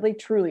to really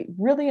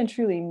and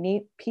truly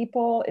meet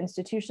people,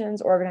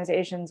 institutions,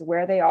 organizations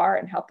where they are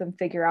and help them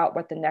figure out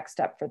what the next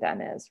step for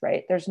them is,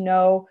 right? There's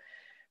no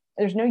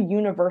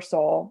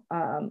universal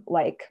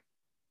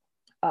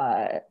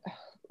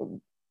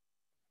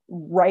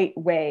right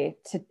way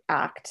to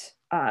act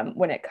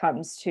when it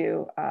comes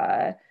to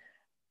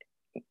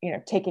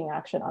taking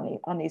action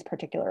on these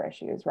particular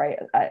issues, right?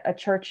 A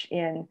church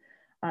in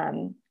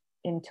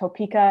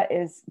Topeka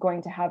is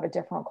going to have a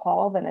different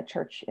call than a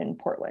church in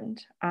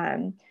Portland,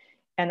 and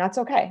that's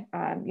okay.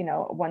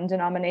 One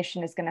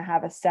denomination is going to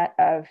have a set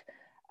of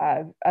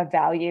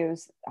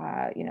values.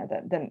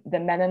 The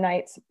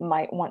Mennonites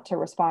might want to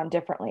respond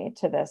differently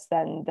to this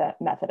than the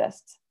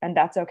Methodists, and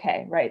that's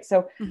okay, right?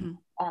 So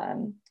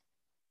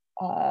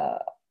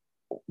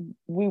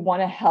we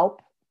want to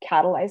help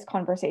catalyze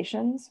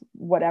conversations,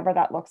 whatever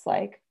that looks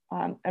like,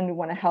 and we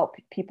want to help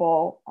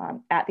people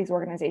at these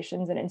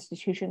organizations and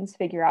institutions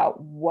figure out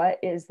what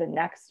is the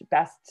next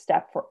best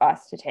step for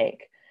us to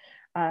take,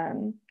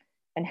 and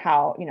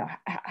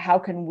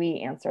how can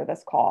we answer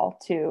this call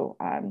to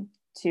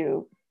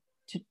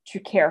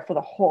care for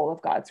the whole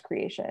of God's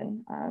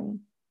creation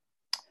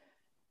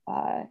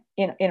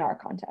in our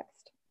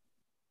context.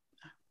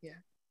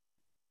 Yeah.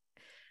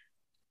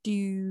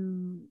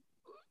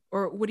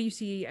 What do you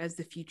see as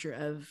the future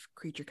of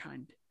Creature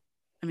Kind?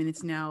 I mean,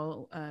 it's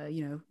now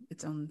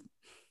its own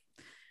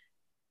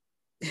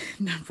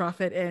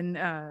nonprofit and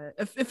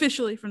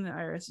officially from the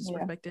IRS's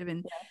perspective,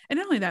 and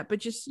not only that, but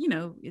just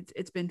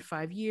it's been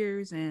 5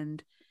 years,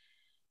 and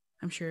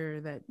I'm sure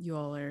that you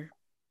all are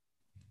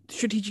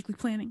strategically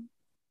planning.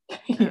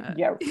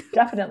 Yeah,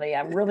 definitely.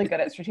 I'm really good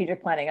at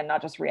strategic planning and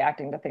not just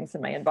reacting to things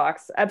in my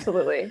inbox.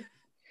 Absolutely.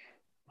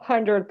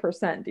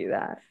 100% do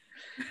that.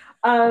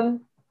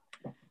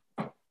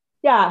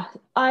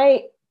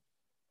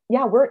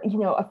 We're,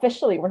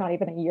 officially, we're not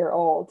even a year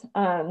old.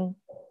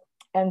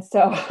 And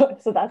so,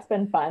 so that's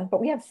been fun,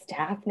 but we have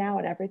staff now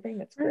and everything.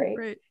 It's great.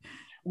 Right.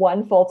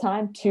 One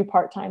full-time, two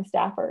part-time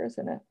staffers,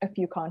 and a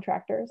few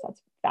contractors.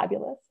 That's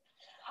fabulous.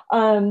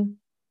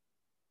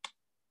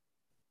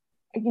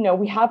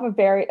 We have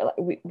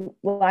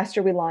last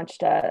year we launched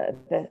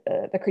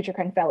the Creature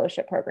Kind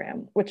Fellowship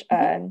program,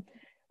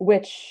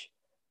 which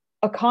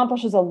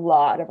accomplishes a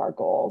lot of our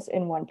goals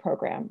in one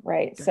program,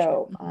 right? Gotcha.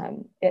 So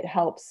it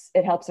helps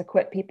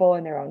equip people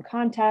in their own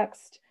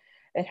context.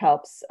 It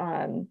helps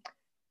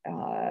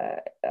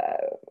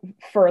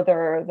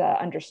further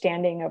the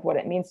understanding of what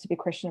it means to be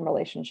Christian in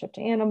relationship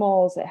to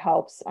animals. It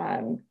helps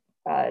to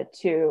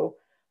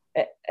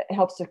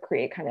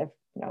create kind of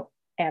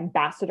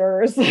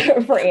ambassadors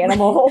for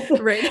animals.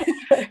 Right.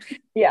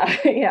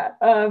 Yeah.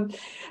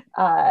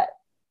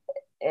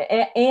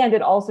 And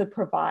it also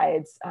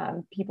provides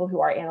people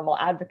who are animal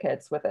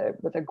advocates with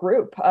a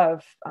group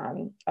of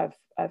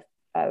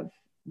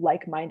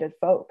like-minded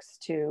folks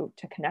to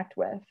connect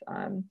with,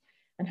 and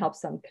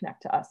helps them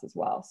connect to us as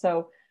well.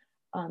 So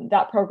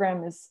that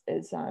program is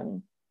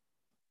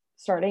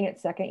starting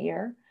its second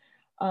year,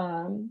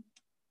 and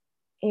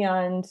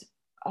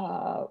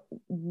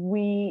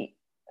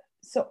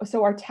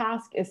so our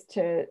task is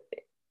to,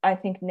 I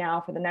think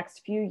now for the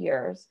next few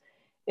years,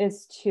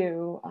 is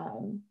to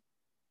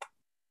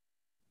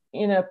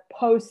in a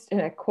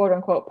quote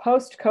unquote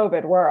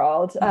post-COVID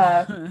world,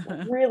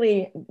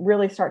 really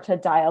start to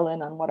dial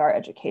in on what our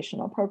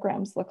educational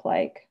programs look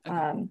like,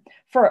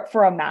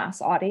 for a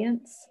mass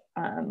audience,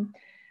 and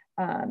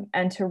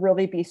to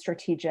really be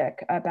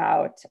strategic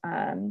about,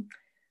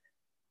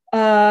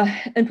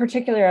 in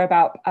particular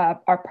about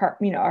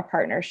our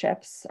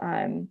partnerships,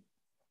 and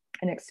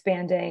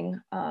expanding,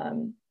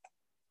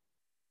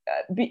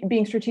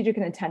 being strategic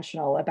and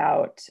intentional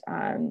about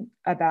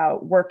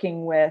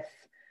working with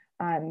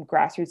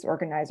grassroots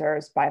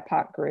organizers,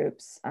 BIPOC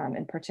groups,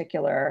 in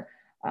particular,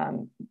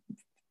 farm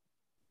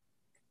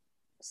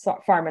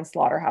and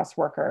slaughterhouse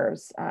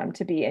workers,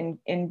 to be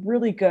in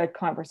really good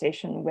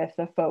conversation with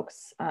the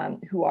folks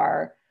who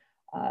are,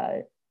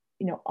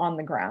 on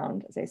the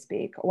ground as they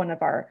speak. One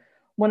of our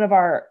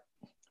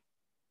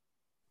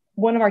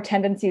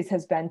tendencies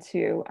has been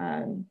to,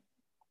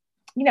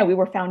 we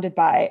were founded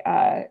by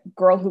a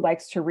girl who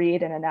likes to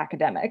read and an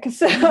academic.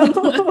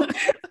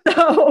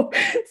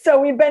 So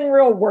we've been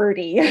real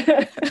wordy,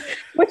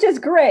 which is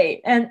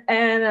great. And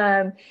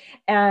I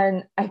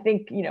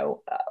think,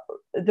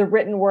 the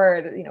written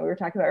word, we were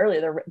talking about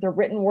earlier, the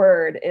written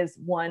word is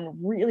one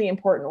really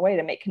important way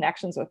to make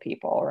connections with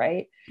people.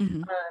 Right.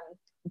 Mm-hmm.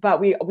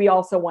 But we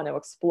also want to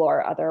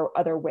explore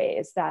other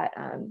ways that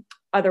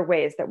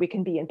we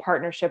can be in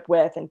partnership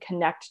with and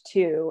connect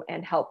to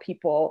and help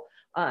people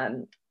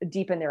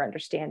deepen their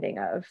understanding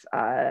of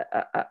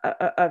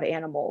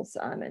animals,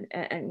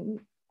 and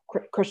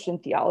Christian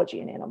theology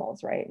and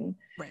animals, right? And,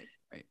 right.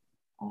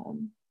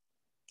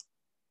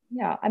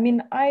 Yeah, I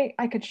mean,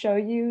 I could show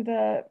you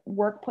the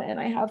work plan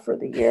I have for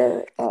the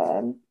year,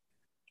 and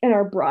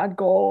our broad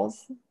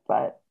goals,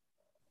 but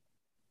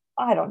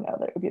I don't know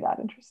that it would be that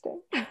interesting.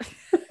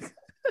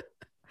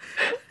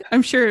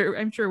 I'm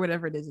sure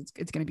whatever it is, it's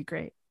going to be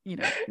great,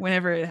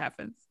 whenever it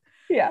happens.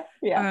 Yeah.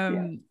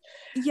 I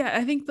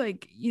think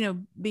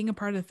being a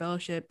part of the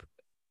fellowship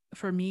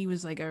for me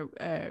was like a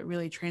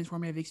really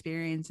transformative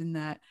experience, in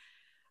that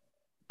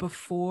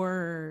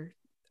before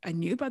I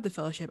knew about the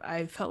fellowship,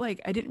 I felt like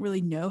I didn't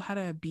really know how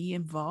to be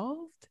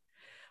involved,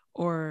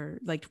 or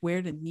like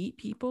where to meet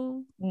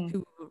people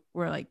who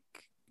were like,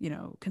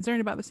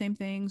 concerned about the same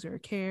things, or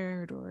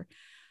cared, or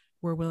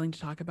were willing to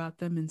talk about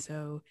them. And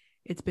so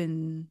it's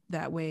been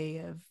that way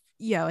of,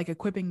 like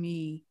equipping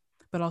me,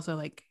 but also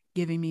like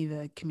giving me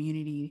the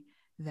community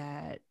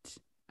that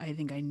I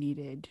think I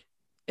needed,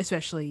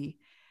 especially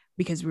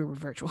because we were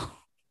virtual.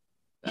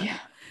 Yeah.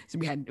 So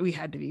we had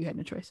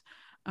no choice.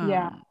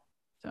 So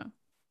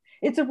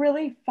it's a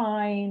really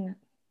fine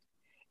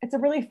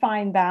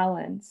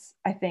balance,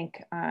 I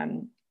think,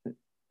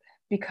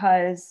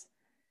 because,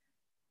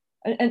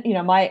 and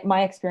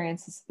my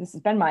experience, this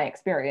has been my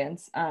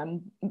experience.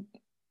 I've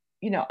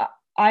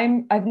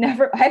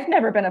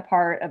never been a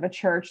part of a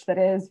church that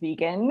is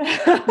vegan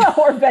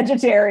or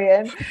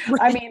vegetarian.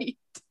 Right. I mean,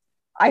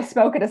 I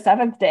spoke at a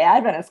Seventh-day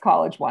Adventist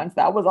college once.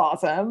 That was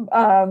awesome.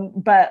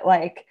 But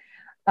like,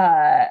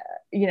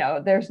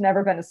 there's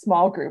never been a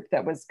small group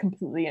that was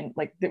completely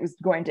that was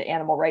going to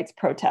animal rights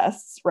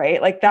protests,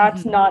 right? Like that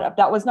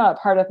was not a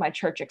part of my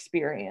church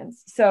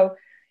experience. So,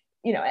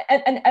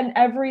 and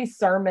every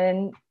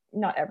sermon,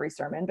 not every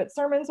sermon, but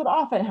sermons would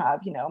often have,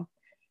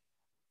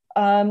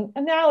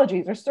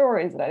 analogies or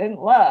stories that I didn't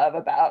love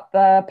about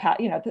the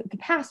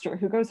pastor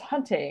who goes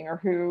hunting, or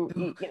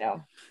who,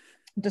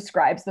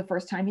 describes the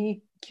first time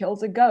he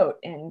kills a goat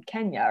in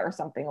Kenya or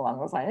something along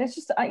those lines. It's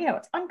just,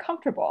 it's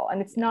uncomfortable,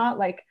 and it's not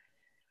like,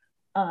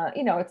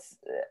 it's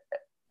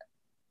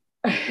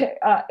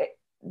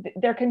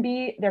there can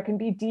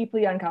be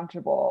deeply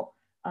uncomfortable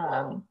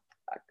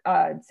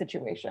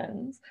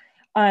situations,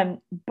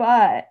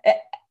 but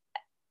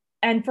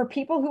and for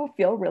people who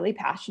feel really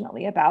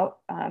passionately about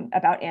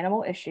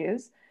animal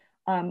issues,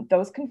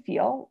 those can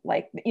feel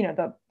like,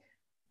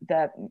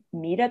 the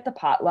meat at the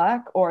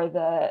potluck, or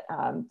the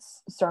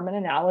sermon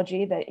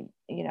analogy that,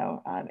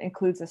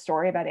 includes a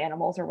story about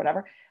animals or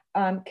whatever,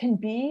 can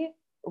be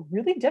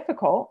really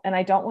difficult. And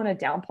I don't want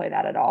to downplay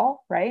that at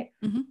all. Right.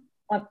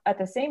 At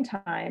the same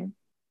time,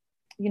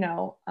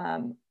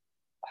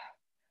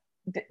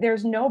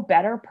 there's no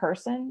better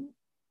person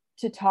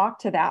to talk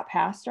to that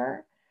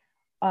pastor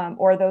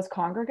or those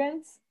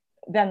congregants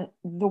than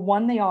the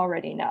one they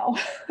already know.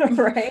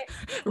 Right.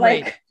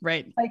 Right.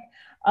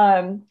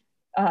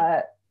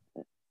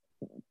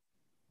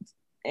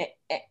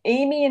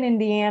 Amy in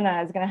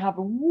Indiana is going to have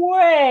a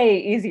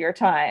way easier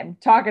time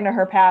talking to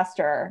her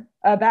pastor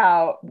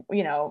about,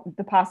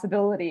 the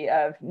possibility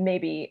of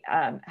maybe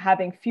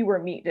having fewer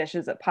meat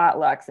dishes at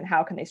potlucks and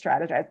how can they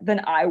strategize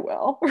than I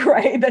will,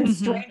 right? Than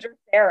stranger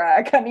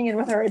Sarah coming in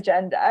with her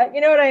agenda.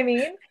 You know what I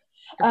mean?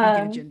 Her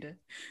vegan agenda.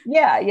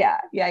 Yeah.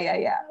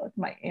 With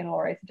my animal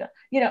rights agenda.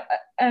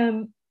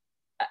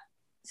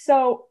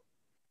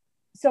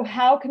 So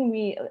how can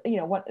we,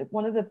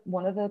 one of the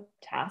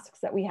tasks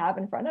that we have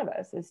in front of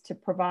us is to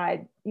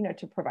provide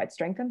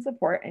strength and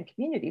support and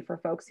community for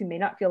folks who may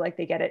not feel like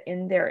they get it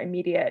in their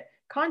immediate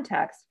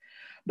context,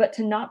 but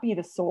to not be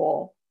the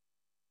sole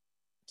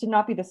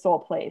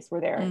place where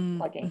they're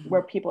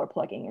where people are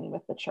plugging in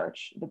with the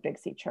church, the Big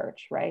C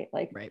church, right?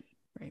 Like, right.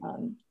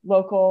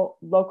 Local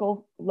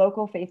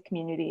faith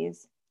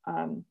communities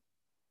are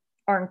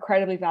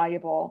incredibly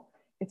valuable.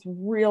 It's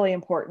really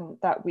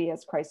important that we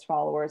as Christ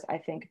followers, I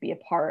think, be a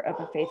part of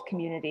a faith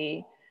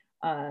community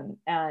and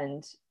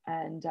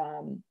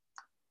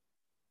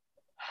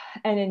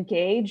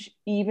engage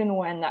even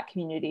when that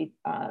community,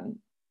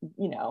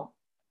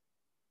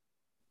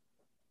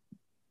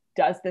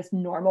 does this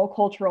normal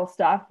cultural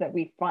stuff that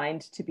we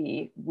find to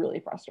be really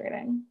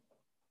frustrating.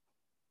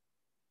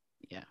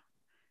 Yeah.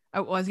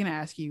 I was going to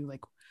ask you,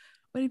 like,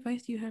 what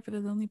advice do you have for the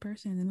lonely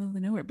person in the middle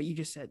of nowhere? But you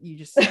just I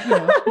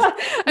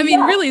mean,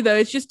 yeah. Really though,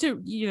 it's just to,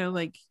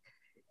 like,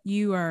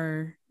 you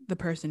are the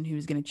person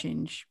who's going to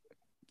change,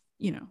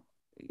 the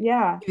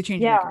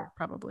change maker,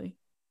 probably.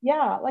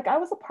 Yeah. Like, I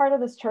was a part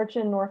of this church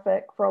in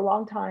Norfolk for a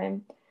long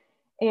time.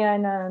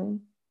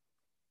 And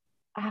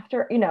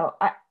after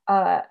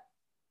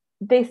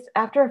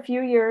a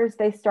few years,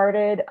 they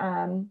started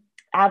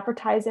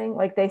advertising.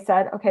 Like, they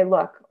said, okay,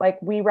 look,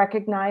 like, we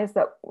recognize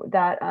that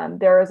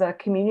there is a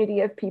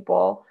community of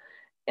people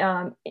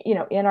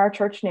in our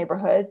church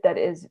neighborhood that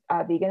is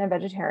vegan and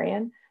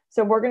vegetarian,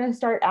 so we're going to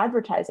start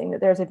advertising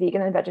that there's a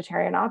vegan and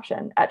vegetarian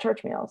option at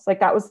church meals. Like,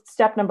 that was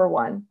step number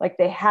one. Like,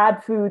 they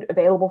had food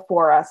available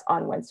for us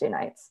on Wednesday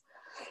nights.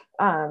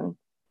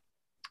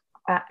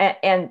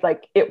 And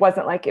like, it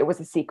wasn't like it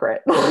was a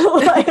secret.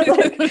 like,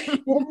 you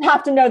didn't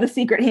have to know the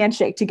secret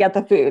handshake to get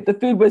the food. The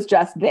food was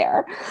just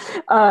there.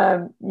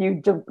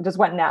 You just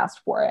went and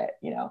asked for it,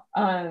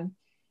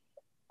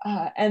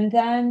 and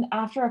then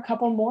after a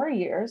couple more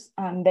years,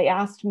 they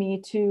asked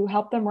me to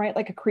help them write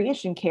like a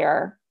creation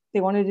care. They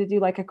wanted to do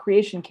like a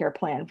creation care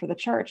plan for the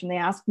church. And they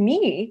asked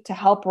me to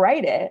help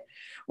write it,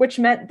 which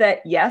meant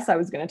that, yes, I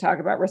was going to talk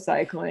about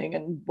recycling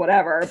and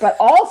whatever, but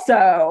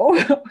also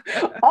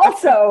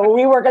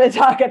we were going to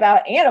talk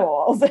about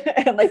animals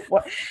and like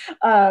what,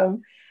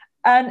 and,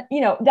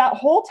 that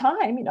whole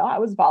time, I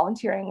was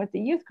volunteering with the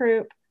youth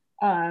group,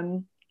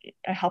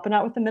 helping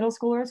out with the middle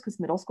schoolers, because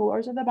middle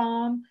schoolers are the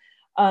bomb,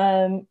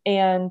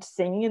 and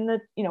singing in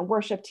the,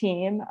 worship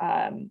team.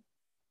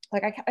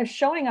 Like, I was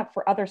showing up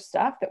for other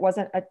stuff that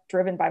wasn't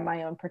driven by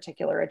my own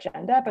particular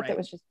agenda, but that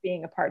was just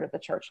being a part of the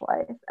church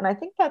life. And I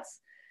think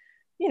that's,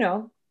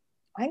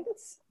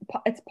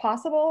 it's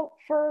possible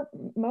for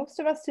most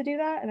of us to do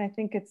that. And I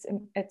think it's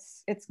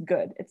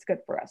good. It's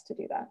good for us to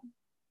do that.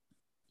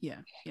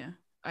 Yeah.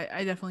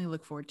 I definitely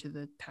look forward to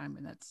the time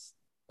when that's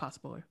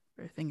possible or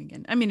a thing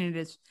again. I mean, it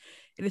is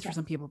for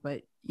some people,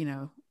 but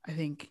I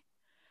think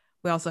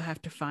we also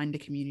have to find a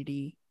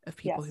community of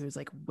people who's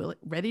like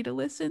ready to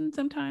listen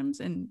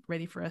sometimes and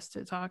ready for us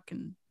to talk.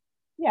 And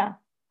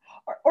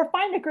or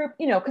find a group,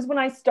 because when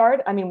I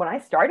started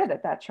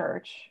at that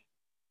church,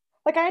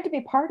 like, I had to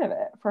be part of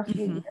it for a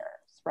few years,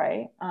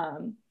 right?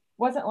 It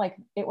wasn't like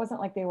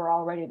they were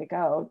all ready to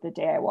go the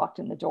day I walked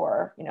in the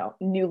door,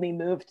 newly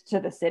moved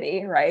to the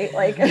city, right?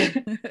 Like,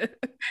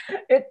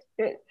 it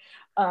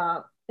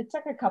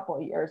took a couple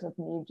of years of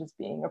me just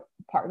being a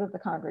part of the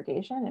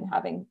congregation and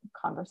having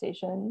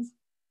conversations.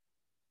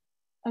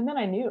 And then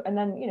I knew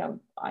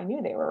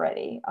they were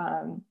ready.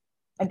 And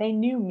they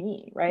knew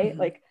me, right?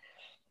 Like,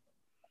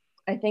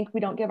 I think we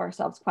don't give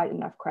ourselves quite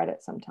enough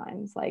credit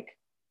sometimes. Like,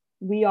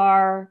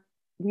 we're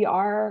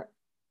like,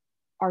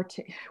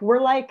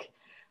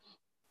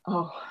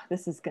 oh,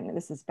 this is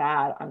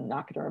bad. I'm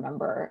not going to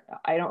remember.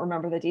 I don't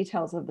remember the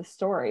details of the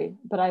story,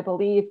 but I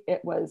believe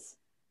it was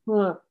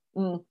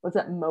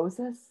it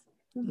Moses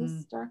who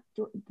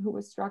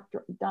was struck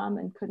dumb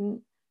and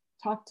couldn't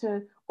talk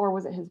to, or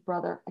was it his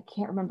brother? I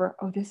can't remember.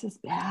 Oh, this is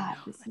bad.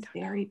 This is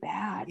very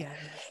bad. Yeah.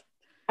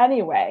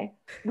 Anyway,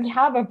 we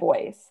have a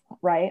voice,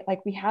 right?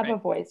 Like, we have a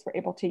voice. We're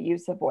able to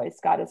use the voice.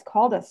 God has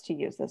called us to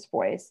use this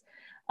voice.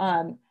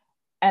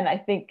 And I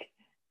think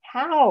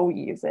how we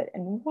use it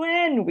and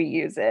when we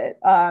use it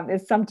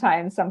is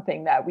sometimes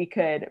something that we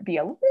could be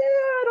a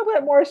little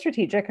bit more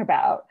strategic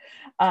about.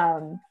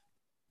 And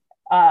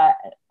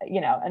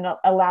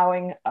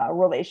allowing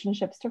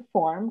relationships to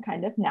form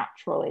kind of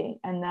naturally,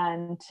 and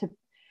then to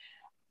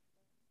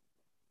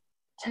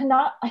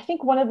not, I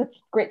think one of the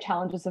great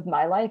challenges of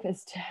my life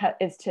is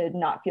to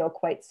not feel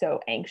quite so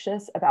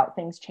anxious about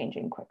things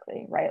changing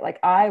quickly, right? Like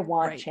I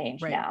want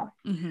change now.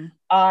 Mm-hmm.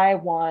 I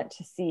want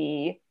to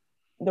see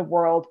the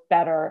world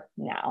better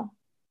now.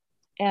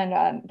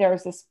 And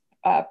there's this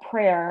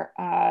prayer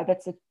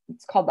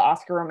it's called the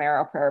Oscar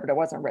Romero prayer, but it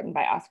wasn't written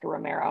by Oscar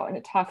Romero. And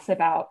it talks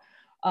about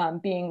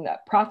being the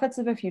prophets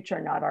of a future,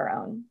 not our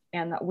own,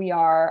 and that we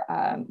are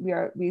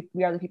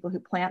the people who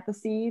plant the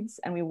seeds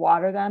and we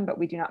water them, but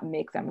we do not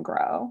make them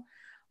grow,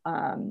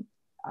 and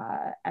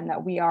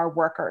that we are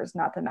workers,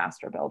 not the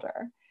master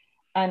builder.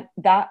 And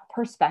that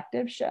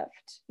perspective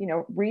shift,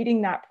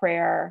 reading that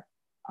prayer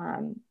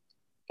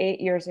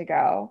 8 years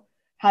ago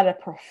had a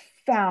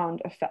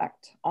profound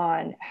effect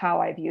on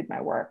how I viewed my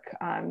work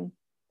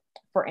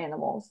for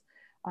animals.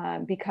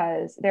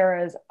 Because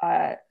there is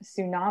a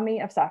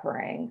tsunami of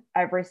suffering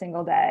every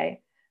single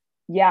day.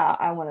 Yeah,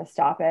 I want to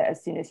stop it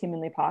as soon as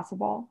humanly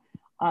possible.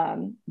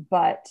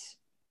 But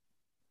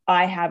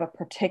I have a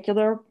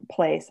particular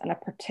place and a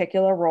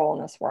particular role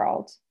in this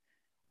world.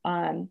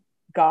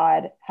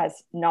 God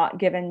has not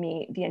given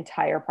me the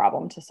entire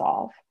problem to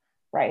solve,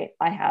 right?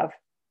 I have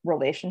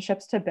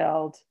relationships to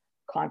build,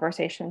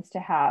 conversations to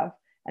have,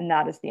 and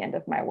that is the end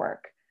of my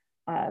work.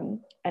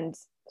 And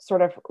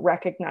sort of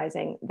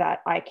recognizing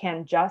that I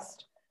can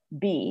just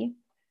be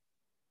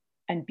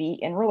and be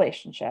in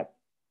relationship,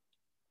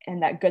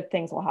 and that good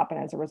things will happen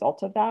as a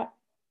result of that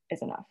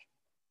is enough.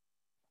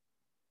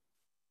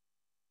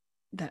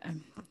 That,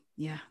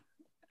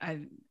 I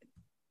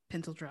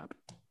pencil drop,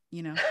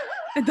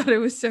 I thought it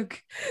was so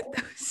good.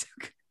 That was so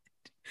good.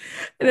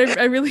 And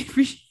I really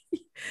appreciate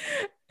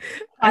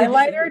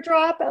highlighter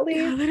drop at least.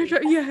 Highlighter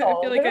drop. Yeah,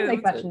 I feel like I don't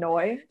make much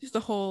noise. Just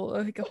a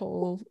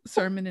whole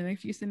sermon in a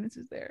few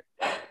sentences there.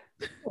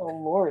 Oh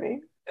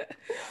Lordy.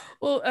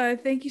 Well,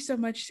 thank you so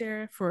much,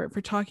 Sarah, for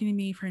talking to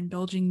me, for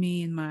indulging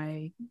me in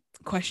my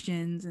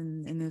questions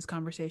and in this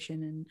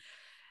conversation,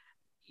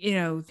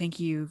 and thank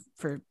you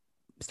for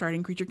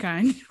starting Creature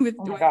Kind with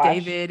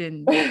David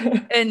and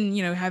and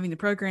having the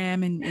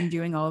program and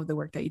doing all of the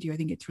work that you do. I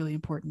think it's really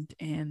important,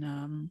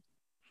 and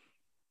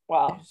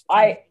well,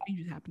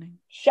 changes happening.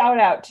 Shout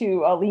out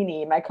to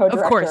Alini, my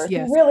co-director, of course,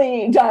 yes, who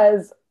really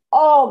does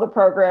all the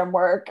program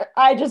work.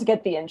 I just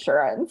get the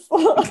insurance.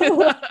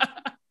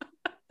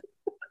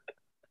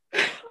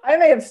 I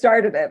may have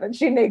started it, but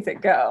she makes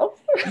it go.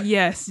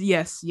 Yes.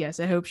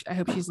 I hope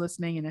she's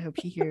listening, and I hope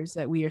she hears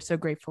that we are so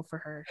grateful for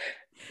her.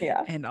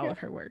 Yeah, and all of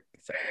her work.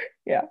 So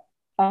yeah,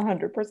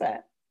 100%.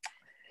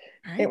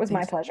 It was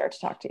my pleasure to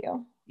talk to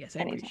you. Yes,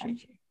 I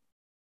appreciate you.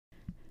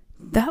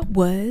 That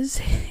was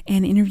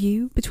an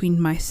interview between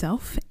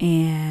myself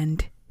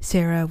and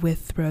Sarah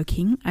Withrow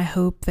King. I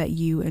hope that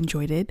you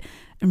enjoyed it.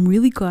 I'm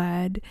really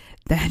glad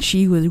that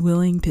she was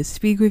willing to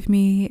speak with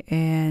me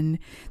and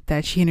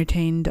that she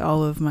entertained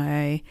all of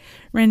my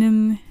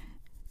random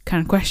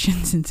kind of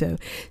questions. And so,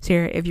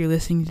 Sarah, if you're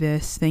listening to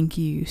this, thank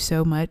you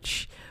so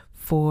much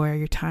for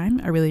your time.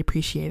 I really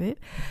appreciate it.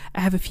 I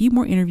have a few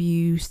more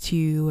interviews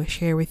to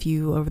share with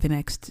you over the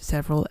next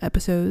several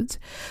episodes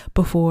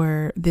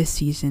before this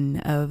season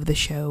of the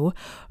show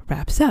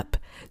wraps up.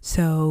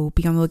 So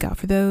be on the lookout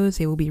for those.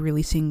 They will be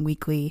releasing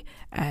weekly,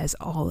 as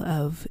all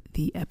of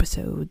the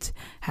episodes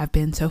have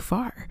been so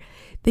far.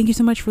 Thank you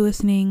so much for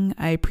listening.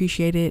 I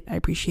appreciate it. I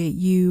appreciate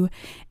you.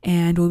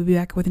 And we'll be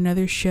back with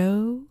another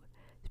show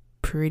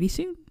pretty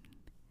soon.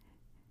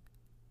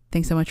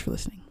 Thanks so much for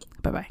listening.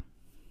 Bye-bye.